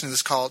and you're listening to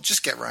this call,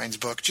 just get Ryan's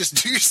book.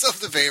 Just do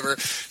yourself the favor.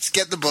 Just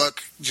get the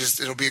book.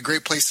 It'll be a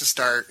great place to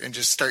start and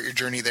just start your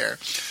journey there.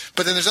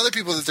 But then there's other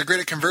people that they're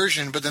great at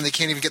conversion, but then they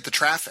can't even get the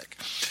traffic.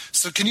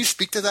 So can you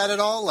speak to that at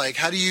all? Like,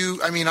 how do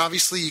you,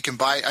 obviously you can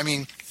buy,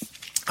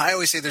 I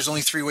always say there's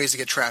only 3 ways to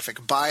get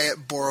traffic: buy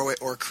it, borrow it,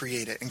 or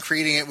create it. And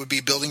creating it would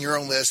be building your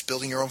own list,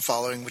 building your own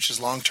following, which is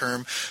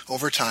long-term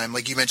over time.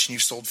 Like you mentioned,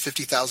 you've sold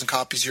 50,000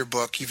 copies of your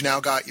book. You've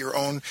now got your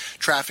own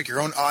traffic, your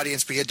own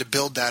audience, but you had to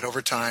build that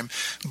over time.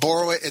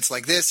 Borrow it, it's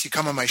like this. You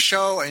come on my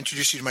show, I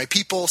introduce you to my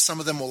people. Some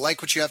of them will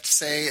like what you have to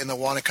say, and they'll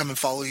want to come and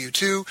follow you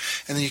too.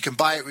 And then you can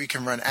buy it where you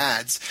can run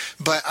ads.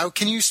 But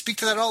can you speak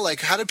to that at all?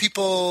 Like, how do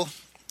people...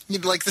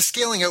 like the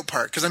scaling out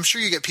part, because I'm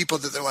sure you get people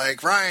that they're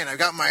like, Ryan, I've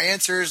got my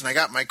answers and I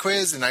got my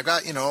quiz and I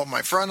got,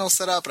 my funnel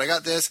set up and I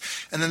got this,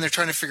 and then they're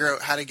trying to figure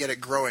out how to get it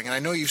growing. And I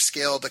know you've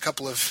scaled a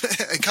couple of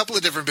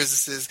different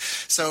businesses.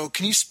 So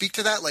can you speak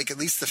to that, like at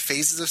least the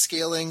phases of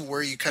scaling,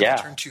 where you kind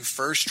of turn to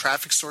first,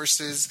 traffic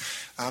sources,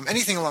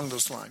 anything along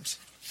those lines?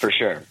 For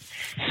sure.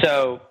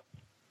 So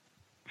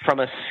from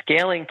a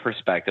scaling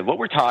perspective, what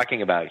we're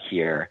talking about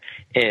here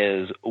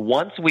is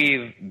once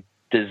we've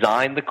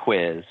designed the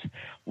quiz,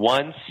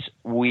 once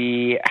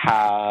we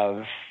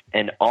have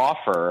an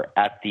offer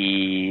at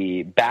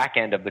the back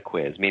end of the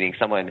quiz, meaning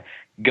someone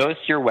goes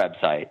to your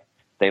website,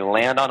 they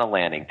land on a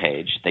landing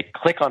page, they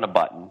click on a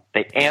button,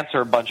 they answer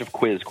a bunch of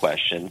quiz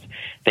questions,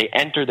 they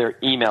enter their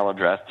email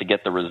address to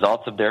get the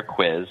results of their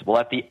quiz. Well,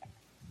 at the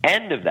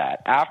end of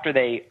that, after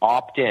they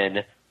opt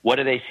in, what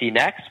do they see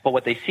next? Well,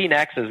 what they see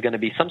next is going to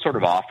be some sort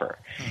of offer,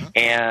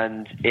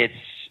 and it's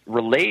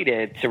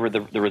related to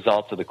the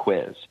results of the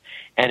quiz.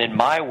 And in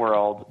my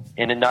world,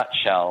 in a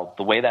nutshell,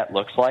 the way that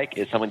looks like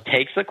is someone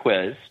takes the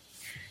quiz,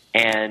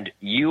 and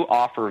you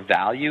offer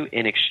value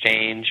in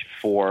exchange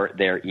for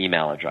their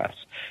email address.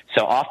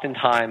 So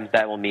oftentimes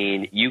that will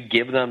mean you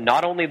give them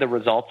not only the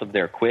results of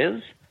their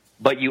quiz,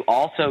 but you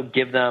also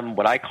give them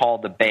what I call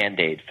the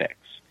Band-Aid fix.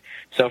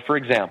 So, for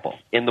example,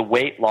 in the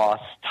weight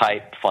loss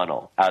type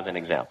funnel, as an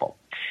example,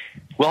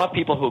 we'll have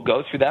people who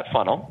go through that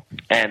funnel,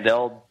 and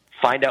they'll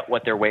find out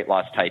what their weight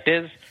loss type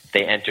is.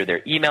 They enter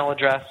their email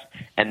address,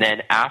 and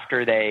then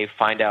after they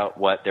find out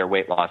what their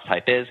weight loss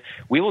type is,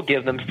 we will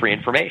give them free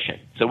information.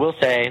 So we'll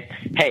say,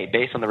 hey,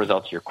 based on the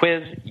results of your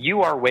quiz,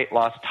 you are weight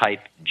loss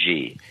type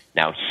G.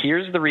 Now,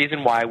 here's the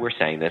reason why we're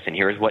saying this, and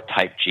here's what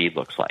type G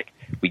looks like.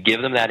 We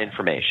give them that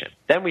information.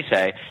 Then we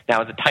say,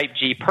 now as a type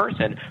G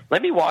person,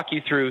 let me walk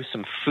you through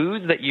some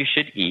foods that you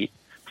should eat,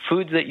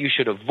 foods that you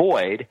should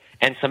avoid,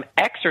 and some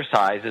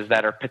exercises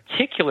that are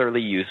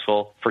particularly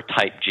useful for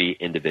type G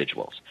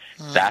individuals.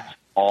 That's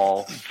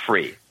all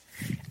free.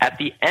 At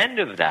the end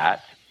of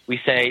that, we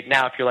say,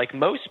 now if you're like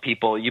most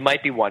people, you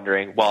might be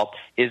wondering, well,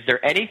 is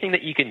there anything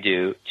that you can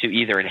do to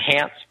either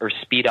enhance or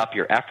speed up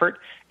your effort?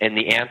 And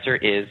the answer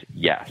is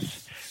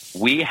yes.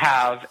 We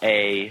have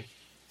a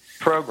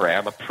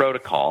program, a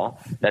protocol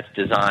that's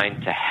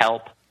designed to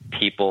help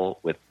people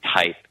with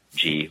type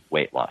G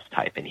weight loss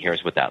type. And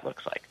here's what that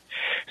looks like.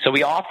 So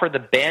we offer the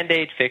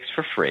Band-Aid fix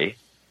for free,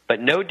 but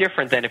no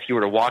different than if you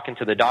were to walk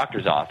into the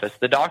doctor's office.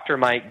 The doctor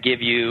might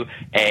give you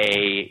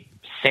a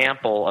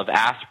sample of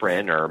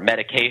aspirin or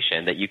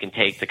medication that you can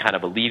take to kind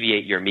of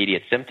alleviate your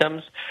immediate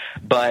symptoms.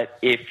 But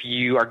if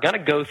you are going to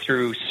go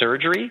through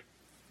surgery,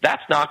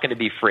 that's not going to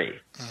be free,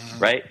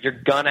 right? You're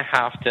going to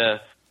have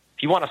to,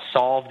 if you want to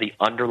solve the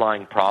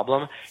underlying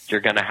problem,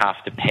 you're going to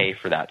have to pay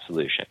for that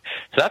solution.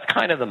 So that's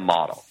kind of the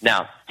model.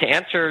 Now, to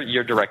answer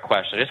your direct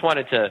question, I just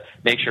wanted to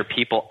make sure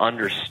people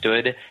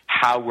understood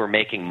how we're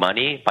making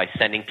money by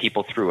sending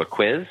people through a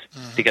quiz,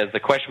 because the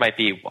question might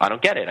be, I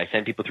don't get it. I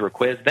send people through a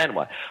quiz, then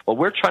what? Well,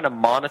 we're trying to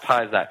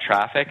monetize that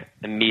traffic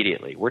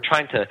immediately. We're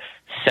trying to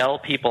sell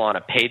people on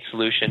a paid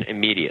solution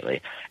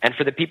immediately. And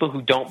for the people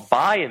who don't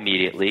buy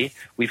immediately,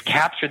 we've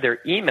captured their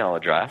email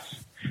address.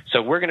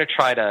 So we're going to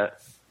try to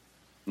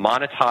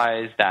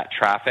monetize that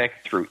traffic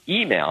through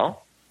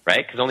email,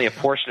 right? Because only a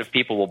portion of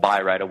people will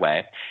buy right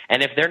away.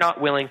 And if they're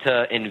not willing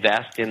to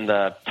invest in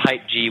the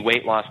type G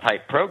weight loss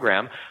type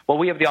program, well,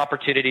 we have the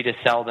opportunity to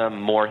sell them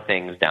more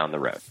things down the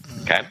road.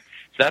 Okay?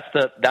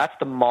 So that's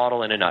the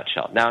model in a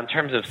nutshell. Now, in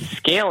terms of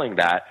scaling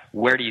that,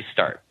 where do you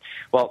start?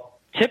 Well,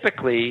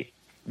 typically,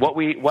 I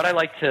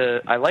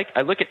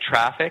look at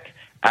traffic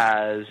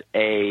as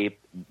a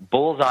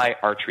bullseye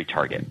archery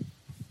target.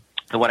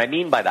 And what I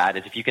mean by that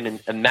is if you can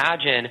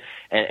imagine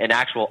an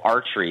actual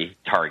archery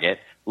target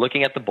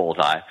looking at the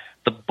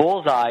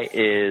bullseye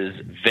is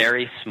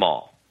very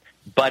small,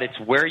 but it's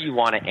where you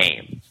want to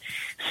aim.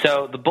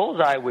 So the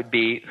bullseye would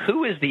be,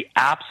 who is the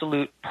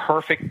absolute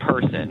perfect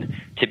person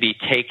to be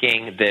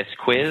taking this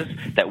quiz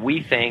that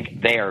we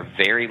think they are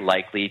very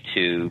likely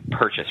to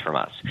purchase from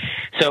us?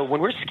 So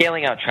when we're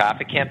scaling out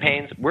traffic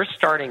campaigns, we're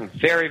starting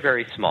very,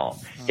 very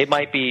small. It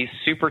might be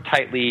super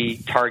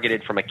tightly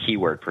targeted from a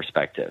keyword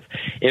perspective.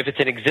 If it's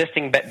an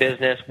existing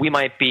business, we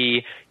might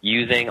be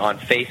using on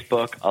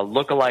Facebook a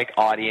lookalike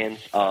audience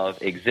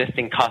of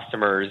existing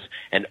customers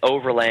and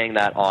overlaying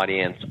that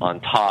audience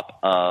on top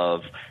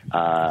of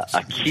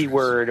a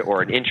keyword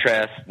or an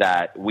interest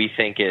that we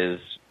think is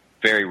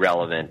very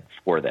relevant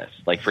for this.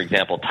 Like, for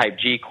example, type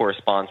G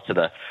corresponds to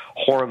the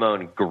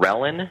hormone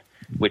ghrelin,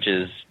 which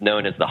is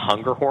known as the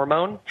hunger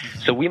hormone.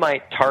 So we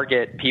might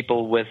target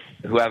people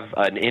who have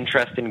an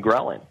interest in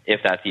ghrelin,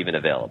 if that's even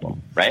available,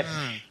 right?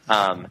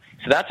 So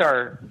that's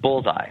our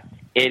bullseye.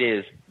 It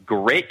is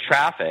great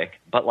traffic,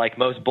 but like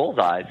most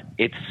bullseyes,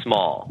 it's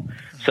small.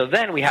 So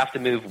then we have to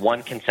move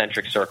one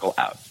concentric circle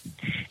out.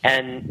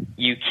 And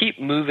you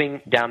keep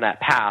moving down that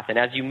path, and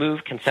as you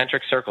move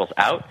concentric circles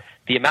out,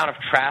 the amount of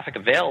traffic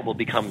available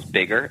becomes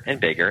bigger and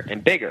bigger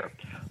and bigger.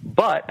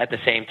 But at the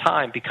same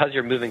time, because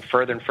you're moving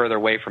further and further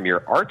away from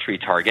your archery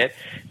target,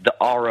 the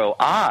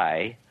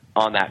ROI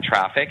on that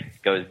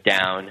traffic goes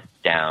down,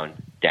 down,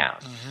 down.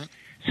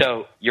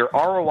 So your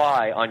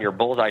ROI on your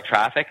bullseye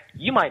traffic,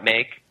 you might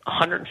make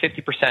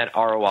 150%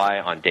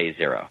 ROI on day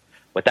zero.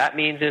 What that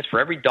means is for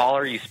every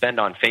dollar you spend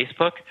on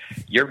Facebook,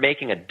 you're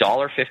making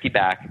 $1.50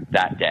 back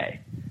that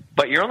day.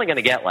 But you're only going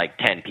to get like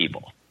 10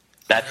 people.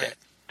 That's it.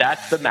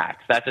 That's the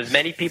max. That's as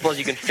many people as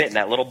you can fit in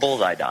that little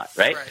bullseye dot,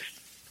 right?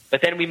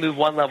 But then we move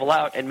one level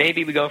out, and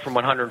maybe we go from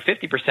 150%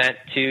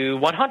 to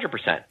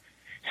 100%.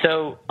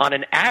 So on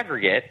an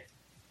aggregate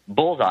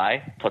bullseye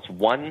plus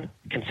one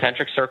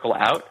concentric circle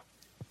out,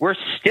 we're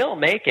still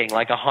making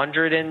like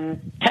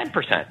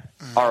 110%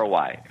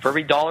 ROI. For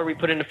every dollar we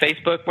put into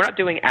Facebook, we're not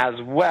doing as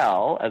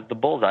well as the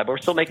bullseye, but we're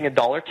still making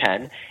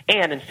 $1.10.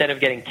 And instead of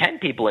getting 10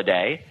 people a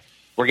day,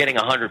 we're getting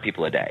 100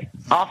 people a day.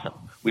 Awesome.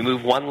 We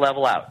move one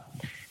level out.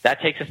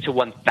 That takes us to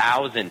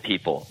 1,000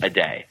 people a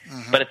day.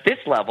 But at this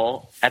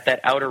level, at that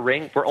outer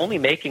ring, we're only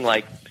making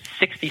like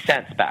 60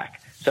 cents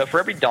back. So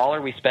for every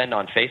dollar we spend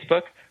on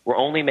Facebook, we're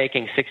only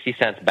making 60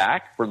 cents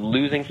back. We're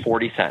losing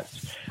 40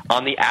 cents.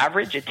 On the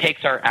average, it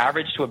takes our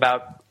average to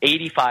about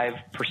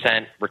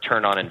 85%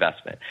 return on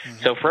investment.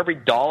 So for every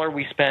dollar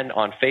we spend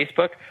on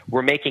Facebook,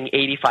 we're making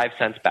 85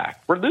 cents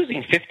back. We're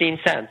losing 15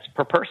 cents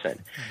per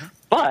person.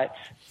 But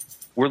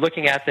we're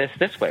looking at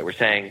this way. We're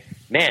saying,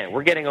 man,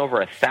 we're getting over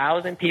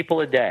 1,000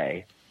 people a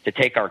day to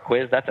take our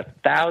quiz. That's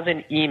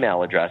 1,000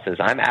 email addresses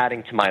I'm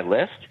adding to my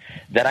list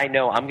that I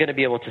know I'm going to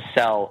be able to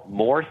sell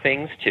more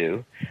things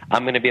to.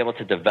 I'm going to be able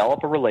to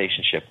develop a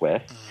relationship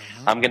with.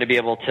 I'm going to be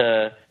able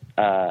to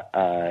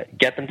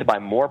get them to buy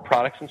more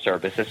products and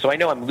services. So I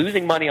know I'm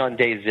losing money on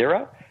day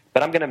 0,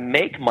 but I'm going to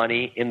make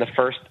money in the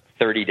first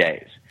 30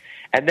 days.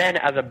 And then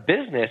as a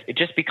business, it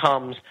just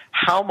becomes,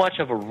 how much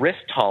of a risk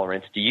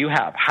tolerance do you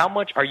have? How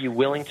much are you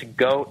willing to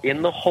go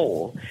in the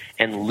hole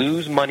and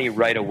lose money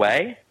right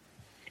away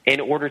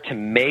in order to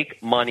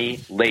make money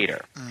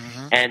later?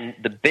 And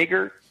the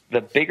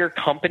bigger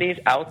companies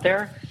out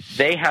there,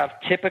 they have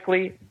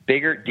typically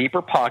bigger,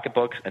 deeper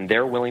pocketbooks, and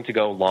they're willing to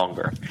go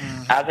longer.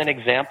 As an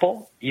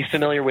example, you're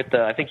familiar with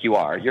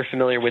you're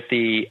familiar with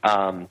the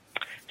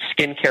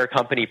skincare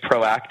company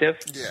Proactive?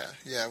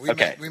 Yeah.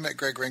 We met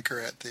Greg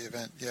Rinker at the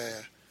event. Yeah.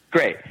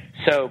 Great.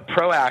 So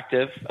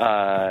Proactive,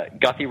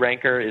 Guthrie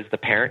Ranker is the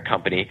parent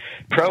company.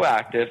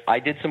 Proactive, I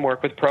did some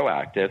work with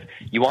Proactive.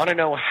 You want to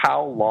know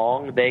how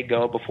long they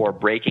go before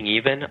breaking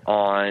even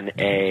on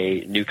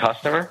a new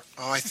customer?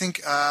 Oh, I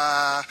think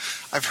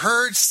I've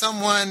heard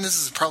someone,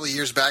 this is probably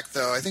years back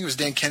though, I think it was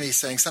Dan Kennedy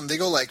saying something, they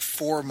go like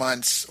 4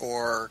 months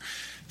or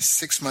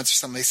 6 months or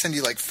something. They send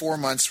you like 4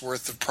 months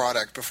worth of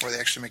product before they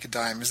actually make a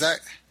dime. Is that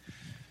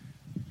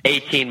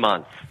 18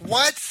 months?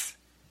 What?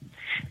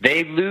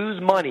 They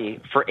lose money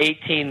for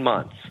 18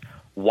 months.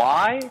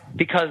 Why?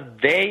 Because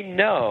they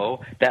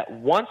know that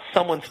once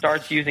someone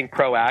starts using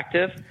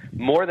Proactive,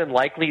 more than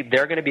likely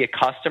they're going to be a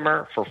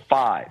customer for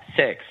 5,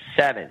 6,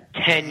 7,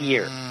 10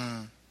 years.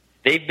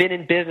 They've been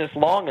in business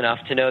long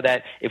enough to know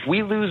that if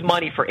we lose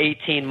money for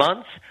 18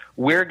 months,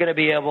 we're going to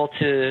be able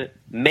to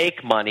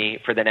make money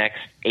for the next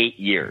 8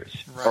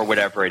 years or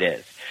whatever it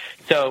is.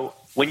 So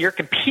when you're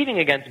competing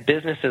against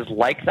businesses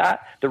like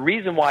that, the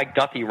reason why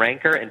Guthrie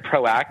Ranker and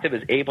Proactive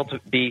is able to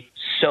be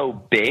so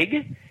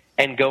big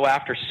and go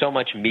after so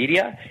much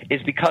media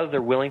is because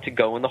they're willing to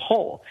go in the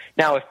hole.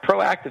 Now, if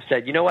Proactive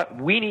said, you know what,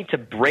 we need to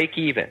break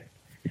even.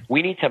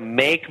 We need to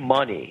make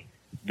money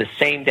the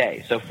same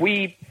day. So if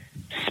we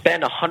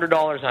spend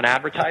 $100 on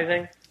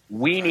advertising,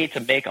 we need to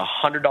make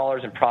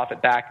 $100 in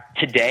profit back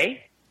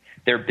today.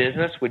 Their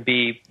business would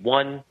be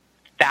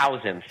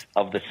 1/1000th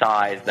of the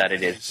size that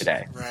it is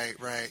today.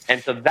 Right.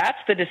 And so that's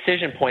the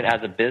decision point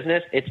as a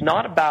business. It's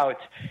not about,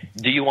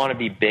 do you want to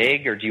be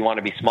big or do you want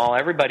to be small?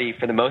 Everybody,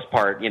 for the most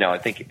part, I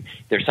think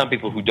there's some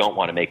people who don't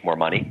want to make more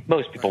money.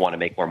 Most people want to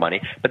make more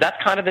money. But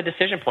that's kind of the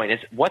decision point is,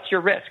 what's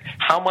your risk?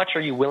 How much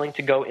are you willing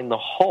to go in the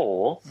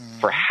hole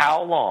for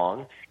how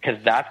long?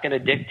 Because that's going to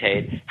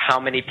dictate how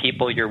many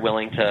people you're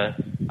willing to,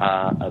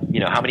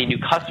 how many new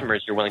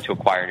customers you're willing to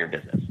acquire in your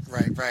business.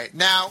 Right.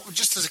 Now,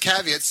 just as a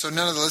caveat, so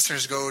none of the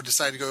listeners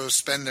decide to go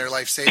spend their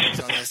life savings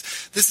on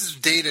this. This is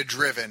data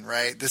driven,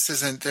 right? This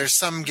isn't. There's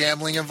some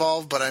gambling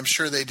involved, but I'm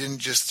sure they didn't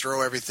just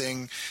throw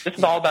everything. This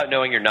is all about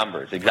knowing your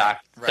numbers,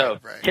 exactly.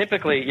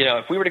 Typically,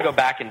 if we were to go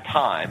back in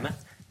time,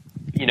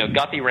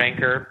 Guthrie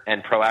Ranker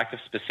and Proactive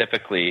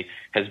specifically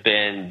has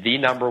been the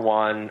number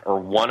one or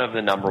one of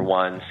the number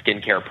one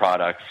skincare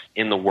products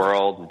in the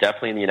world,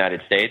 definitely in the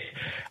United States.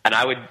 And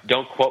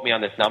don't quote me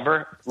on this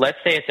number, let's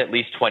say it's at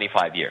least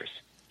 25 years,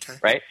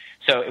 right?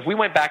 So if we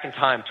went back in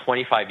time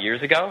 25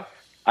 years ago,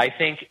 I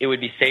think it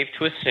would be safe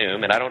to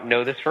assume, and I don't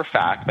know this for a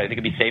fact, but I think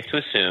it would be safe to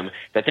assume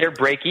that their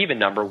break-even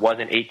number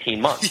wasn't 18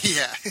 months.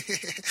 Yeah.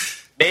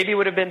 Maybe it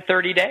would have been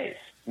 30 days.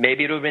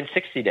 Maybe it would have been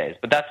 60 days.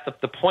 But that's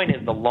the point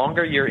is, the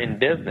longer you're in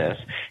business,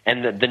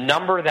 and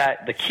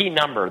the key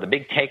number, the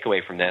big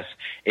takeaway from this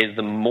is,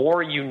 the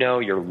more you know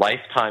your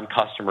lifetime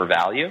customer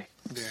value,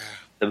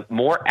 the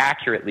more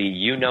accurately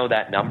you know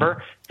that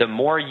number, the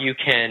more you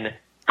can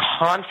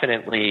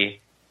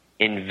confidently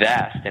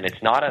invest. And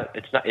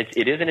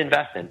it is an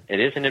investment. It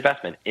is an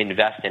investment.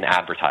 Invest in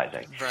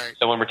advertising. Right.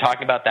 So when we're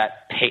talking about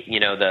that,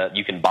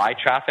 you can buy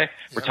traffic,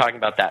 we're talking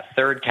about that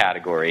third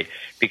category,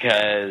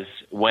 because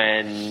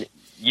when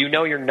you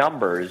know your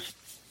numbers,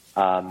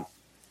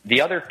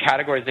 the other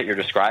categories that you're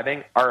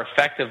describing are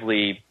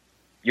effectively,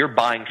 you're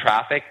buying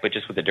traffic, but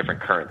just with a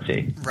different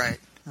currency. Right.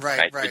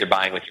 Right. You're either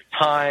buying with your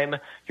time,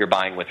 you're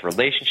buying with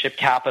relationship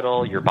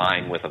capital, you're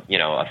buying with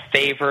a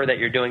favor that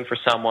you're doing for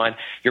someone.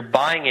 You're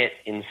buying it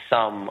in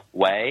some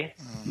way.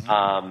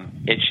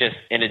 It's just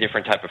in a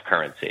different type of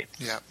currency.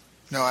 Yeah.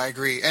 No, I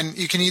agree. And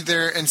you can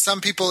and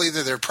some people,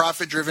 either they're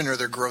profit-driven or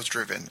they're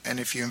growth-driven. And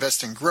if you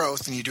invest in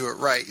growth and you do it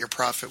right, your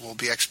profit will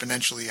be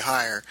exponentially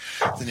higher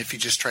than if you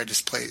just try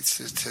to play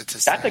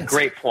to That's a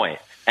great point.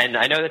 And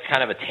I know that's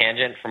kind of a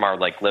tangent from our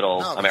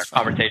little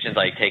conversations,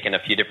 taking a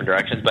few different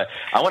directions. But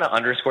I want to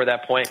underscore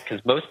that point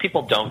because most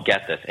people don't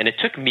get this. And it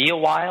took me a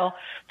while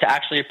to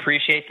actually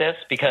appreciate this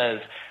because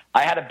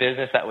I had a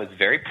business that was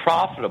very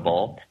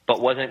profitable but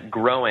wasn't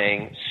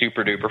growing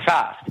super duper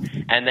fast.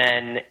 And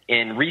then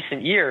in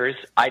recent years,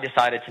 I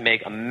decided to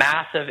make a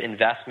massive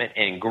investment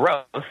in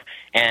growth,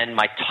 and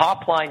my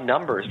top line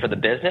numbers for the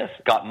business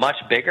got much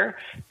bigger.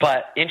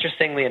 But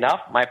interestingly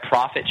enough, my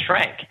profit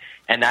shrank.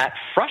 And that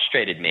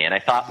frustrated me. And I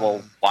thought,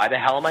 well, why the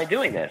hell am I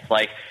doing this?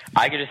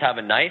 I could just have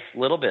a nice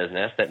little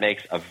business that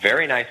makes a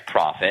very nice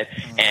profit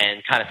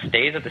and kind of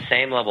stays at the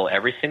same level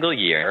every single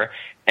year.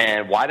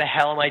 And why the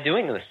hell am I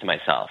doing this to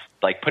myself?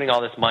 Putting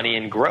all this money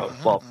in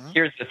growth. Well,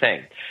 here's the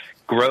thing.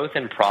 Growth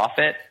and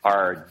profit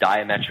are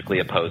diametrically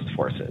opposed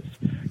forces.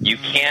 You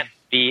can't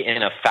be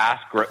in a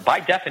fast growth.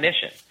 By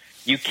definition,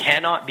 you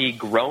cannot be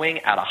growing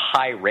at a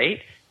high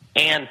rate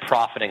and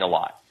profiting a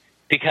lot.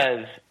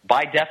 Because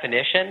by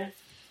definition,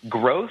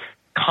 growth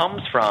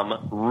comes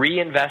from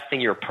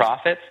reinvesting your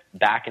profits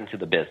back into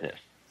the business.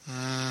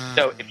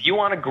 So if you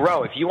want to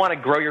grow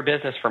your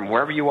business from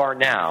wherever you are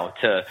now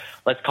to,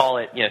 let's call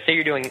it, say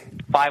you're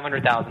doing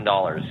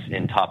 $500,000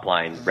 in top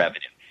line revenue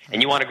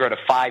and you want to grow to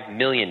 $5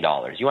 million,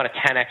 you want to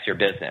 10x your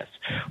business.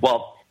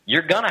 Well,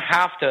 you're going to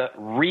have to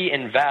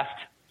reinvest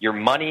your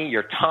money,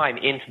 your time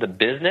into the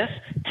business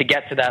to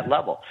get to that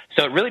level.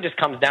 So it really just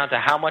comes down to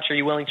how much are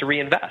you willing to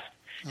reinvest.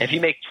 If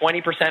you make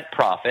 20%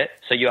 profit,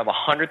 so you have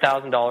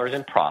 $100,000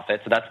 in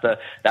profit, so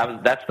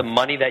that's the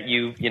money that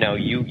you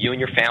and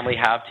your family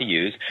have to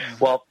use.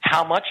 Well,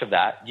 how much of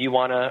that do you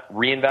want to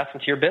reinvest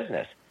into your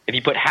business? If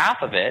you put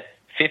half of it,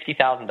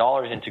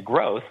 $50,000 into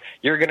growth,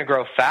 you're going to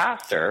grow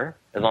faster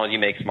as long as you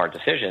make smart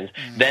decisions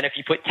than if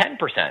you put 10%,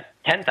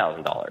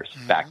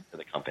 $10,000 back into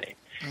the company.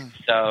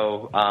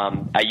 So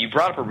you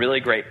brought up a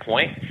really great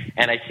point,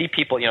 and I see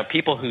people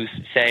who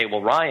say,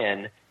 well,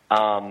 Ryan,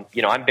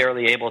 I'm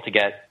barely able to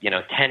get,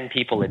 10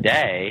 people a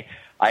day.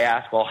 I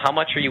ask, well, how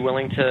much are you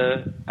willing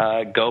to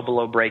go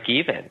below break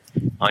even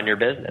on your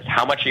business?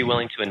 How much are you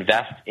willing to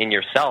invest in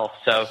yourself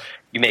so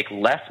you make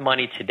less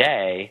money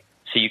today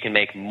so you can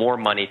make more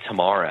money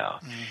tomorrow?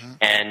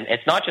 And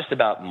it's not just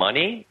about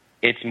money.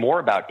 It's more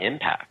about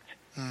impact,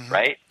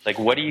 right?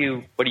 What do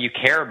you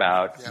care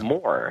about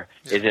more?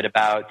 Is it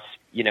about,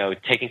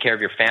 taking care of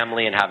your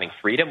family and having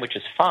freedom, which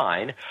is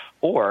fine,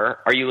 or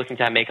are you looking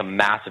to make a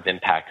massive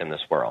impact in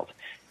this world?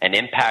 And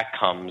impact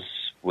comes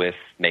with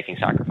making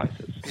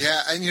sacrifices.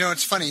 Yeah, and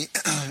it's funny.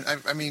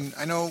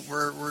 I know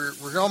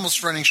we're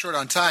almost running short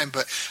on time,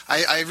 but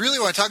I really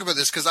want to talk about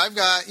this because I've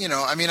got,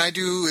 I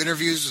do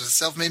interviews with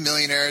self-made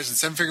millionaires and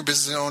 7-figure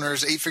business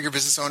owners, 8-figure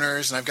business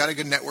owners, and I've got a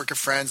good network of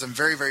friends. I'm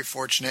very, very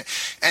fortunate.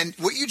 And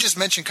what you just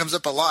mentioned comes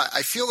up a lot.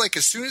 I feel like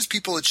as soon as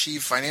people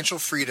achieve financial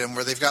freedom,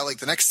 where they've got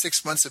the next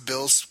 6 months of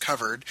bills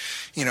covered,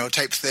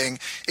 type thing,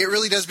 it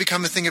really does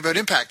become a thing about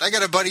impact. I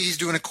got a buddy, he's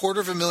doing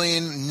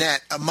 $250,000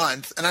 net a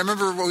month, and I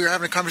remember when we were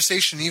having a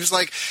conversation, he was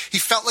he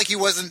felt like he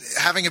wasn't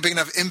having a big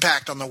enough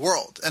impact on the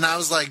world. And I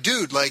was like,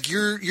 dude,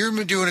 you're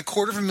doing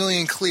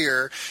 $250,000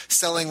 clear,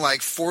 selling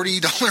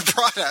 $40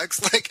 products.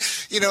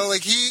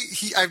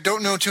 I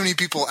don't know too many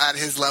people at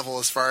his level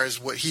as far as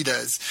what he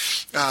does.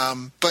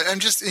 But I'm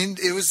just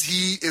it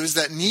was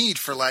that need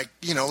for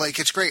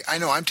it's great. I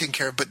know I'm taking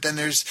care of, but then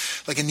there's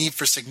a need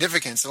for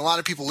significance. And a lot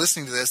of people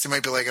listening to this, they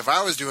might be like, if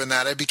I was doing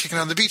that, I'd be kicking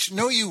on the beach.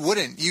 No, you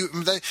wouldn't.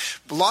 A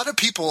lot of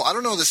people, I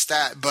don't know the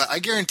stat, but I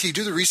guarantee,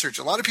 do the research.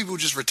 A lot of people who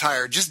just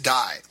retire, just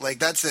die.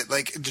 That's it.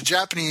 The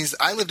Japanese,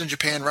 I lived in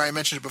Japan, Ryan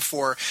mentioned it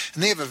before,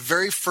 and they have a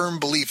very firm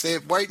belief.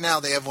 Right now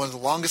they have one of the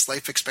longest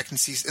life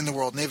expectancies in the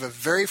world, and they have a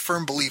very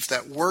firm belief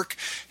that work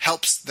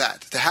helps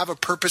that, to have a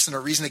purpose and a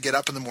reason to get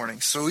up in the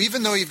morning. So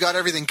even though you've got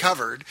everything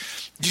covered,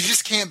 you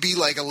just can't be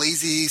like a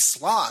lazy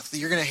sloth.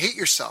 You're going to hate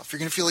yourself. You're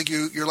going to feel like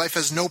your life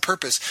has no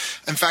purpose.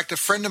 In fact, a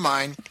friend of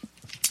mine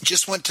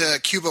just went to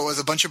Cuba with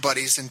a bunch of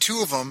buddies, and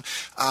two of them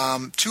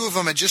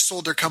had just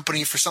sold their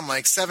company for something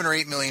like $7 or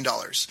 $8 million.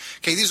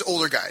 Okay, these are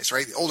older guys,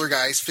 right? Older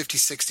guys, 50s,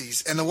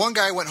 60s. And the one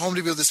guy went home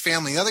to be with his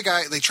family. The other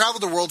guy, they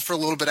traveled the world for a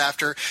little bit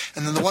after,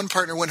 and then the one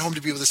partner went home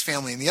to be with his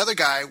family, and the other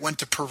guy went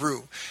to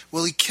Peru.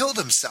 Well, he killed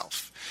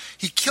himself.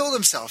 He killed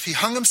himself. He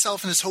hung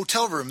himself in his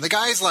hotel room. The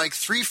guy's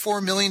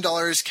 $3-4 million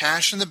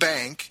cash in the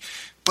bank,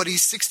 but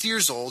he's 60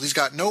 years old. He's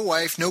got no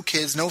wife, no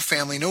kids, no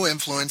family, no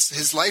influence.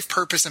 His life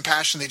purpose and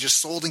passion they just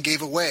sold and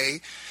gave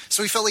away.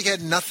 So he felt like he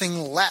had nothing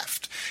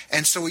left.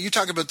 And so when you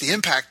talk about the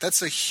impact,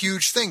 that's a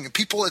huge thing.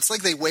 People, it's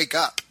like they wake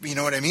up. You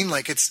know what I mean?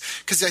 Like it's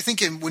because I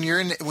think when you're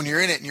in it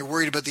and you're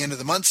worried about the end of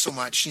the month so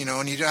much, you know,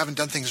 and you haven't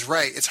done things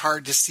right, it's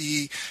hard to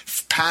see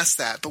past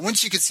that. But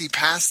once you can see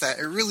past that,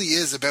 it really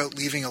is about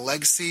leaving a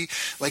legacy.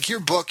 Like your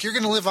book, you're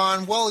going to live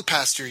on well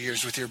past your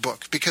years with your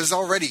book, because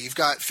already you've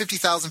got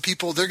 50,000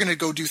 people. They're going to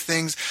go do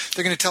things.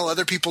 They're going to tell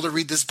other people to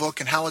read this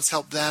book and how it's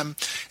helped them.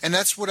 And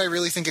that's what I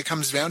really think it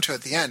comes down to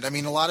at the end. I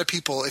mean, a lot of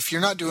people, if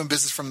you're not doing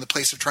business from the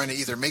place of trying to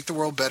either make the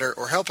world better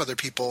or help other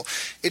people,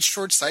 it's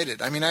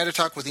short-sighted. I mean, I had a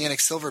talk with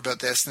Yannick Silver about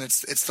this, and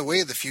it's the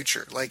way of the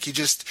future. Like you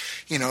just,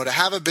 you know, to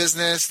have a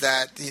business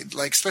that,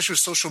 like, especially with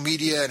social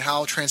media and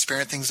how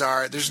transparent things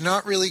are, there's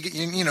not really,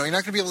 you know, you're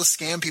not going to be able to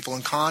scam people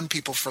and con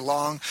people for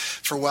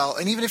well.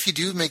 And even if you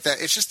do make that,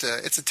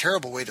 it's a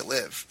terrible way to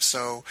live.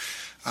 So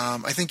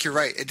I think you're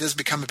right. It does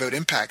become about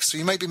impact. So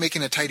you might be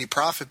making a tidy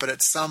profit, but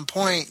at some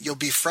point you'll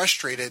be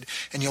frustrated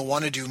and you'll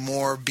want to do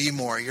more, be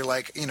more. You're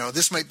like, you know,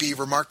 this might be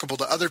remarkable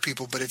to other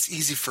people, but it's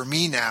easy for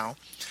me now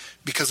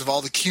because of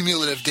all the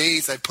cumulative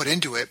days I put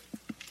into it.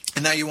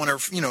 And now you want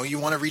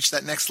to reach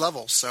that next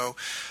level. So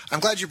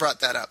I'm glad you brought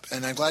that up,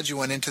 and I'm glad you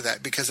went into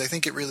that, because I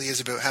think it really is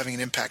about having an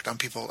impact on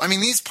people. I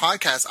mean, these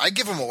podcasts, I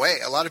give them away.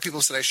 A lot of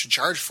people said I should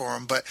charge for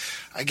them, but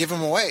I give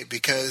them away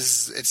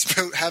because it's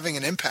about having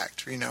an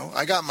impact. You know,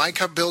 I got my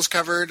bills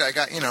covered. I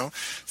got, you know,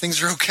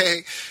 things are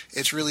okay.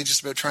 It's really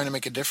just about trying to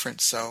make a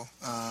difference. So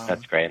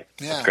that's great.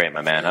 Yeah. That's great,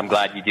 my man. I'm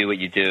glad you do what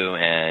you do,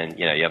 and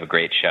you know, you have a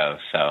great show.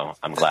 So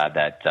I'm glad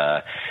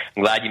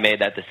you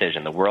made that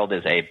decision. The world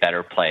is a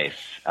better place.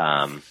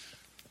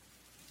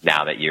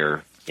 Now that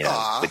you're, you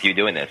know, with you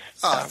doing this.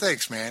 Oh,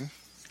 thanks, man.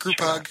 Group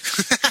hug.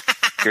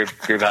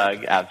 Group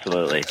hug,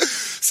 absolutely.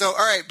 So,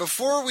 all right,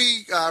 before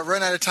we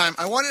run out of time,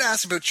 I wanted to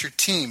ask about your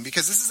team,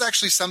 because this is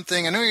actually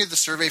something, I know you're the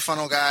survey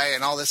funnel guy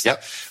and all this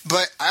stuff,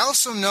 but I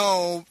also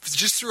know,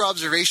 just through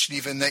observation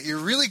even, that you're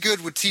really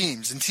good with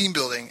teams and team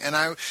building. And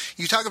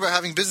you talk about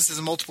having businesses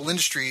in multiple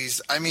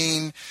industries. I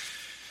mean,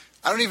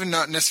 I don't even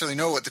not necessarily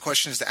know what the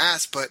question is to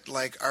ask, but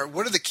like,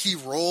 what are the key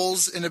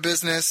roles in a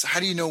business? How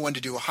do you know when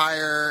to do a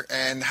hire,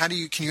 and can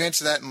you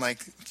answer that in like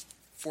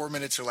 4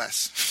 minutes or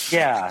less?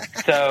 Yeah.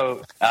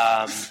 So,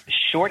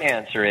 short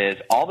answer is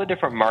all the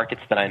different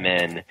markets that I'm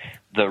in.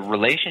 The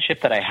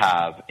relationship that I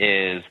have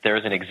is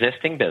there's an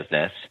existing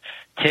business,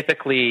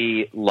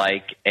 typically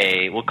like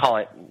we'll call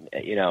it,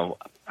 you know,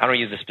 I don't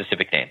use a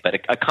specific name, but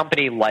a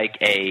company like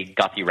a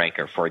Guthrie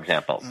Ranker, for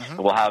example.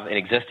 Mm-hmm. We'll have an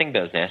existing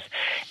business,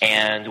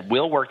 and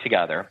we'll work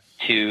together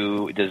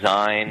to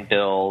design,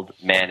 build,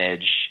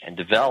 manage, and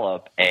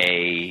develop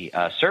a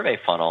survey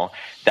funnel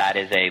that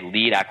is a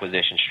lead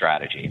acquisition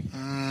strategy.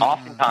 Mm.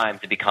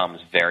 Oftentimes, it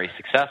becomes very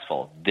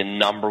successful, the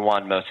number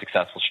one most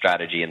successful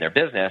strategy in their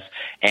business,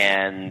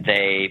 and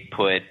they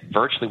put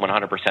virtually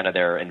 100% of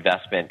their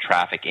investment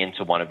traffic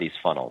into one of these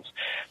funnels.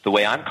 The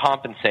way I'm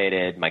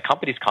compensated, my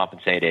company's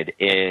compensated,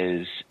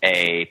 is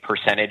a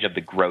percentage of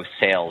the gross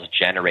sales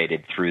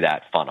generated through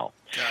that funnel.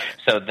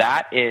 So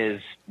that's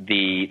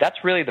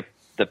really the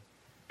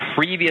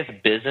previous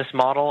business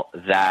model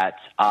that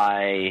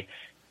I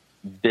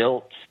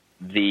built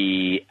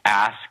the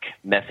ask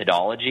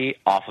methodology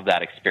off of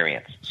that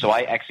experience. So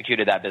I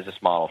executed that business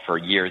model for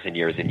years and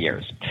years and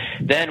years.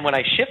 Then when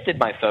I shifted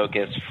my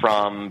focus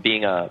from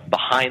being a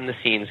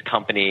behind-the-scenes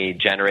company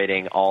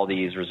generating all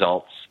these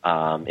results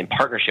in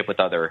partnership with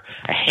a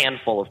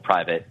handful of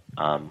private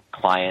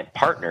client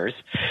partners,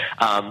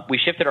 we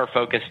shifted our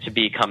focus to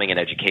becoming an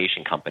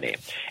education company.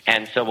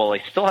 And so while I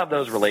still have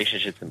those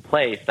relationships in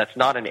place, that's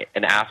not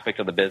an aspect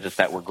of the business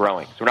that we're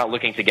growing. So we're not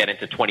looking to get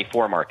into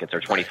 24 markets or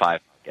 25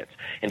 markets.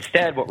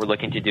 Instead, what we're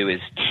looking to do is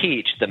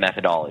teach the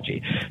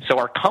methodology. So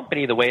our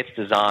company, the way it's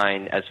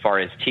designed as far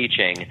as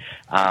teaching,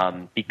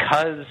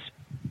 because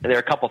there are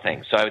a couple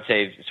things. So I would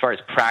say, as far as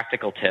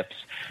practical tips,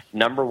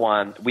 number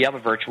one, we have a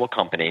virtual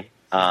company.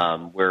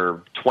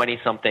 We're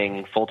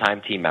 20-something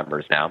full-time team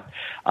members now,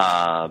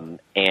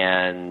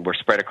 and we're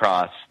spread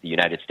across the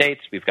United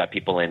States. We've got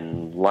people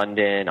in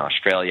London,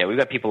 Australia. We've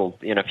got people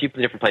in a few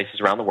different places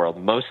around the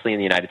world, mostly in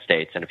the United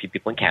States, and a few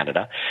people in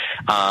Canada.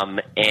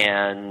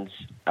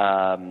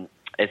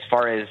 As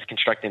far as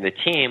constructing the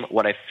team,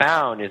 what I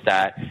found is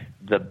that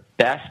the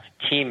best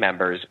team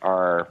members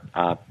are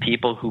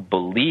people who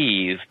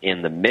believe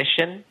in the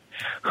mission,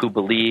 who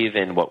believe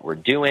in what we're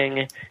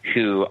doing,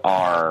 who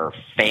are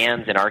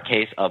fans, in our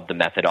case, of the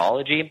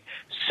methodology.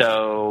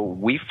 So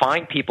we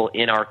find people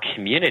in our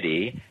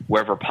community,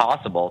 wherever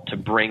possible, to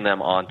bring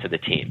them onto the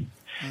team.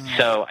 Mm.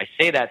 So I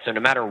say that, so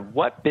no matter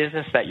what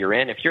business that you're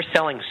in, if you're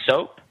selling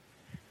soap,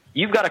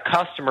 you've got a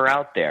customer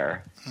out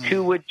there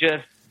who would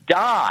just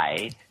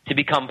die to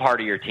become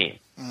part of your team.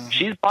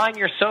 She's buying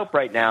your soap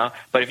right now,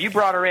 but if you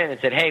brought her in and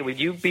said, hey, would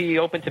you be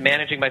open to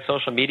managing my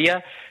social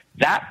media?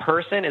 that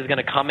person is going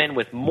to come in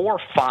with more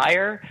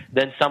fire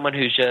than someone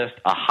who's just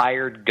a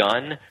hired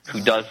gun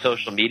who does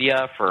social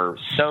media for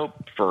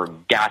soap, for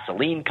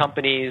gasoline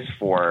companies,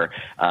 for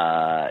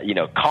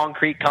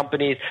concrete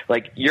companies.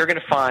 Like, you're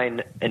going to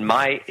find, in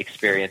my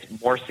experience,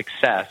 more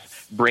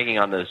success bringing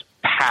on those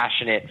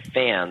passionate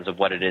fans of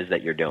what it is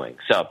that you're doing.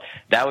 So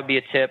that would be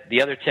a tip.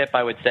 The other tip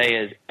I would say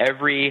is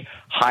every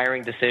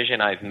hiring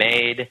decision I've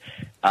made,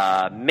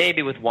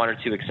 maybe with one or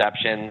two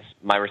exceptions,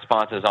 my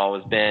response has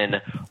always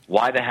been,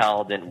 why the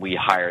hell didn't we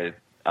hire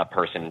a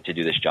person to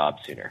do this job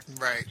sooner?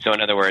 Right. So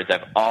in other words,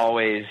 I've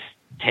always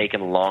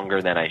taken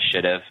longer than I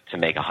should have to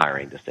make a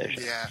hiring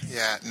decision.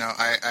 Yeah. No,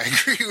 I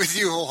agree with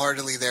you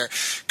wholeheartedly there,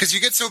 because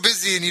you get so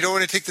busy and you don't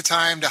want to take the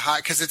time to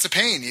hire, because it's a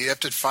pain. You have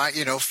to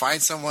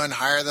find someone,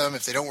 hire them.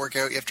 If they don't work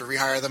out, you have to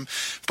rehire them.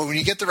 But when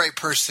you get the right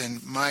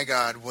person, my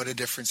God, what a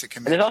difference it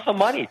can make. And there's also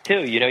money too.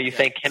 You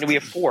think, can we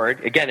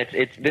afford? Again,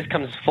 this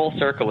comes full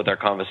circle with our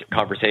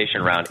conversation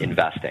around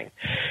investing.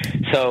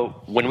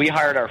 So when we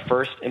hired our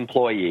first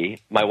employee,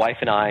 my wife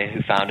and I,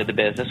 who founded the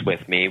business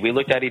with me, we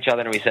looked at each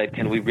other and we said,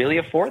 can we really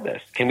afford this?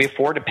 Can we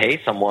afford to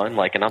pay someone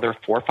like another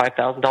 $4,000 or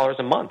 $5,000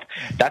 a month?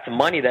 That's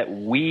money that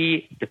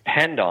we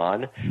depend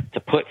on to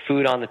put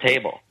food on the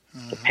table,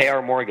 to pay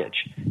our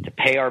mortgage, to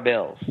pay our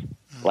bills.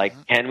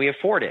 Like, can we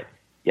afford it?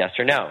 Yes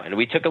or no? And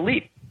we took a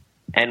leap.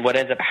 And what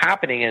ends up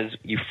happening is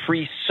you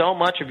free so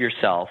much of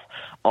yourself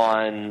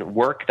on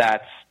work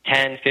that's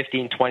 $10,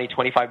 $15, $20,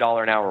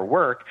 $25 an hour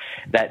work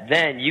that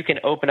then you can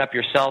open up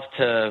yourself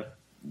to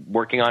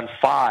working on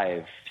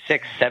 $500,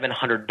 $600,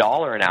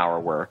 $700 an hour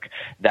work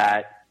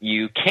that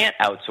you can't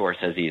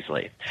outsource as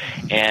easily.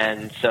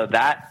 And so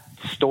that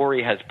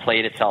story has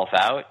played itself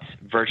out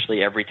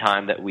virtually every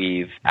time that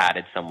we've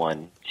added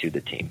someone to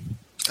the team.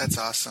 That's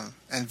awesome.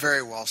 And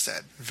very well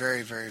said.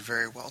 Very, very,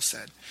 very well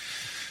said.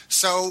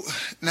 So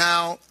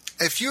now,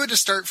 if you had to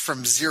start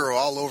from zero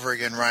all over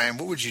again, Ryan,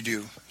 what would you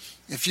do?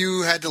 If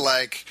you had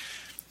to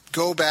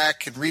go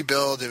back and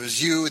rebuild, it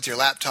was you with your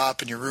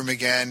laptop in your room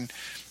again,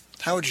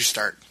 how would you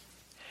start?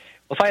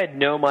 Well, if I had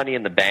no money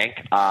in the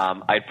bank,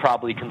 I'd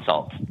probably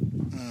consult.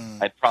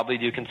 I'd probably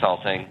do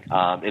consulting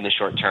in the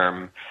short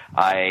term.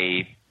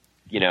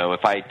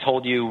 If I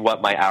told you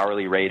what my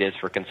hourly rate is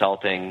for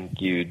consulting,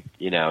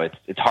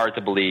 it's hard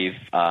to believe.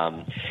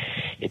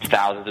 It's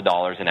thousands of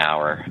dollars an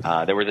hour.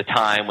 There was a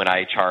time when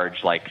I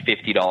charged like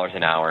 $50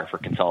 an hour for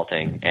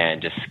consulting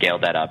and just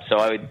scaled that up. So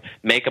I would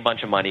make a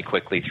bunch of money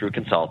quickly through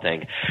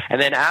consulting.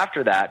 And then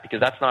after that,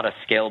 because that's not a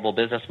scalable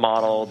business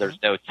model, there's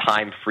no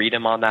time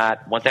freedom on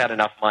that. Once I had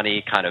enough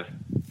money kind of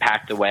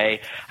packed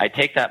away, I'd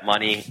take that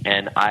money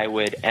and I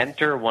would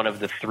enter one of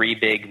the three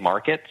big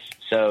markets.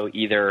 So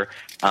either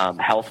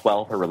health,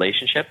 wealth, or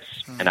relationships,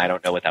 and I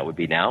don't know what that would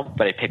be now,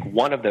 but I pick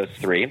one of those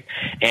three,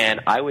 and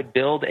I would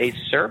build a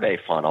survey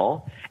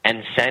funnel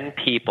and send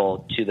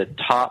people to the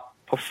top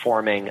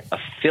performing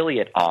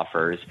affiliate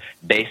offers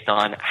based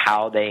on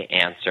how they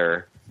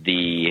answer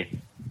the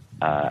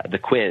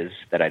quiz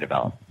that I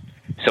developed.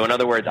 So in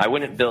other words, I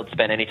wouldn't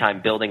spend any time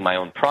building my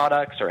own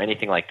products or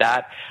anything like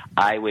that.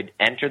 I would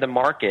enter the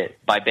market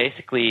by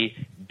basically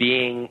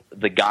being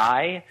the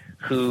guy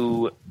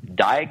who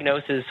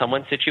diagnoses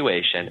someone's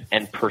situation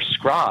and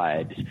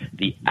prescribes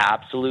the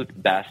absolute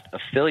best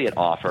affiliate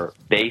offer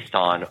based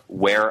on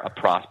where a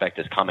prospect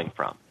is coming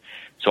from.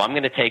 So I'm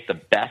going to take the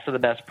best of the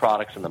best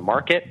products in the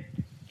market,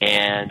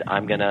 and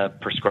I'm going to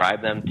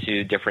prescribe them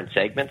to different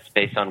segments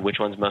based on which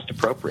one's most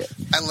appropriate.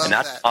 I love that. And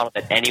that's a model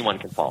that anyone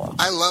can follow.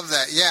 I love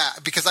that, yeah,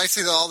 because I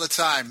say that all the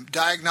time.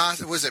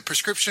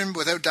 Prescription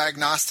without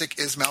diagnostic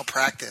is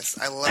malpractice.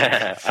 I love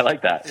that. I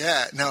like that.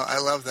 Yeah, no, I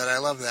love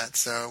that.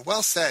 So,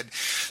 well said.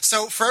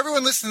 So, for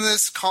everyone listening to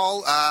this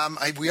call, how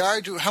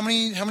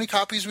many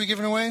copies are we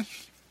giving away?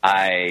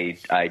 I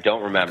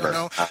don't remember. I don't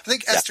know. I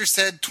think Esther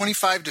said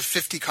 25 to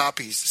 50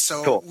 copies.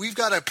 So cool. We've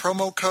got a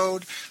promo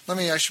code.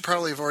 I should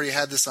probably have already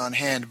had this on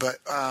hand, but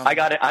I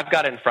got it. I've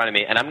got it in front of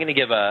me, and I'm going to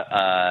give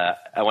I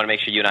want to make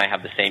sure you and I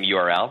have the same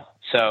URL.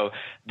 So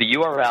the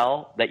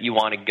URL that you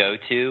want to go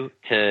to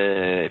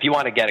if you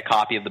want to get a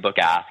copy of the book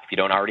Ask, if you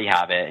don't already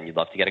have it and you'd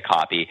love to get a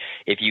copy,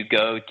 if you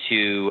go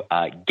to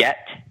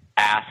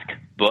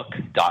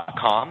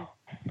getaskbook.com,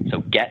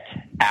 so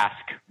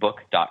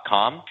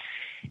getaskbook.com,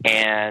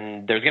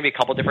 and there's going to be a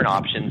couple different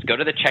options. Go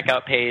to the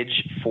checkout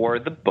page for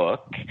the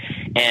book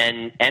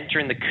and enter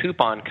in the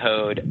coupon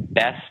code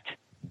Best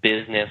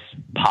Business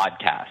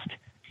Podcast.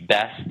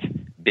 Best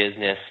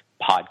Business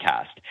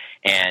Podcast.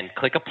 And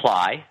click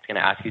apply. It's going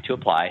to ask you to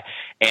apply.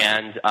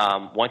 And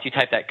once you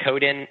type that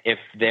code in, if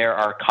there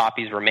are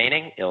copies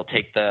remaining, it'll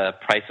take the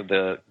price of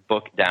the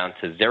book down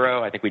to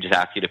 $0. I think we just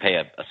ask you to pay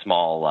a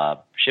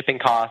small shipping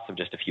cost of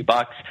just a few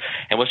bucks,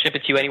 and we'll ship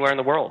it to you anywhere in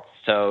the world.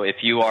 So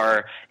if you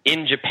are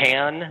in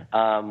Japan,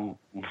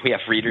 we have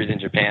readers in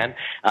Japan.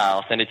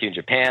 I'll send it to you in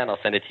Japan. I'll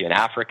send it to you in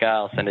Africa.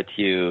 I'll send it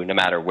to you no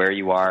matter where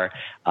you are.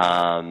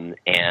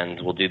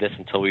 And we'll do this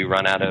until we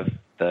run out of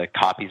the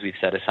copies we've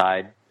set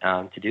aside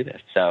to do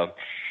this. So,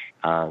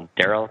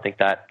 Daryl, I think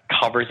that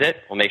covers it.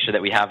 We'll make sure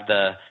that we have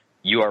the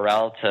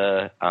URL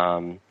to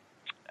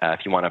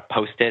if you want to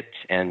post it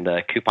and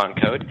the coupon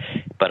code.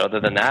 But other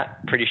than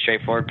that, pretty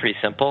straightforward, pretty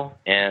simple.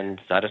 And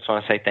I just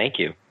want to say thank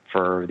you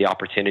for the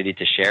opportunity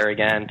to share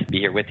again, to be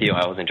here with you.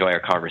 I always enjoy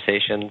our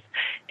conversations,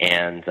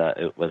 and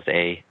it was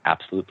an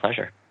absolute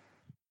pleasure.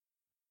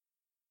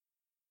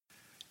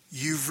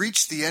 You've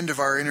reached the end of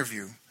our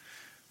interview.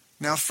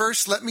 Now,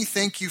 first, let me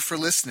thank you for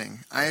listening.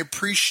 I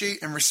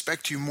appreciate and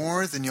respect you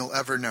more than you'll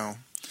ever know.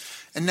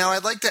 And now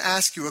I'd like to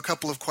ask you a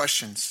couple of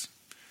questions.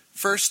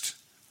 First,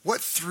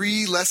 what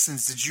 3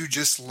 lessons did you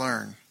just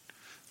learn?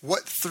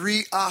 What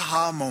 3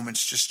 aha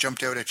moments just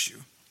jumped out at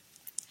you?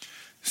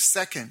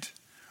 Second,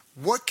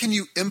 what can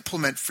you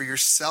implement for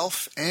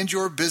yourself and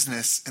your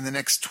business in the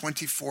next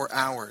 24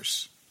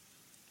 hours?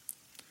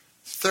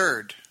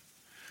 Third,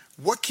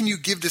 what can you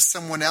give to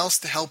someone else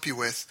to help you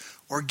with,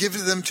 or give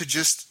to them to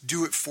just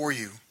do it for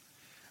you?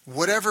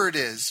 Whatever it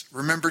is,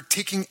 remember,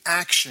 taking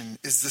action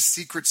is the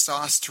secret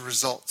sauce to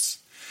results.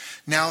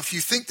 Now, if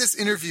you think this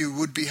interview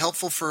would be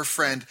helpful for a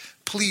friend,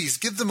 please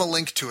give them a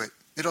link to it.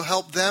 It'll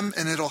help them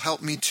and it'll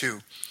help me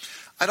too.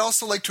 I'd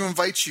also like to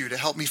invite you to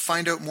help me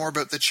find out more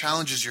about the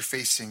challenges you're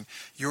facing,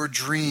 your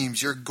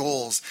dreams, your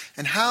goals,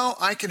 and how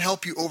I can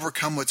help you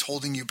overcome what's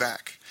holding you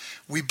back.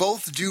 We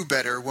both do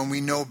better when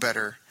we know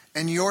better,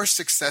 and your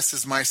success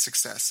is my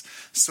success.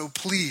 So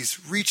please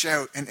reach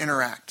out and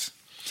interact.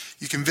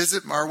 You can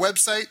visit our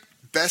website,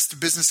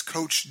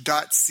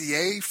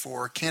 bestbusinesscoach.ca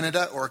for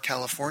Canada or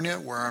California,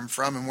 where I'm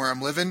from and where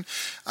I'm living.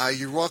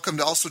 You're welcome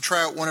to also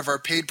try out one of our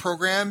paid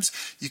programs.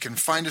 You can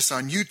find us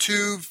on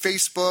YouTube,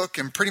 Facebook,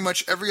 and pretty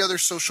much every other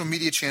social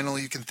media channel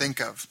you can think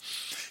of.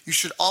 You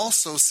should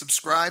also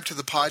subscribe to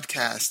the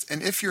podcast,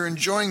 and if you're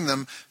enjoying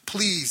them,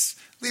 please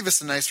leave us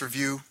a nice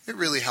review. It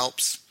really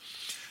helps.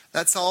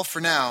 That's all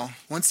for now.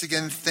 Once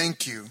again,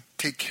 thank you.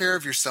 Take care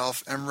of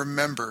yourself, and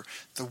remember,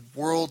 the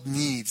world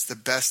needs the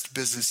best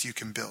business you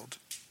can build.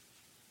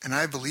 And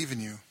I believe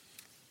in you.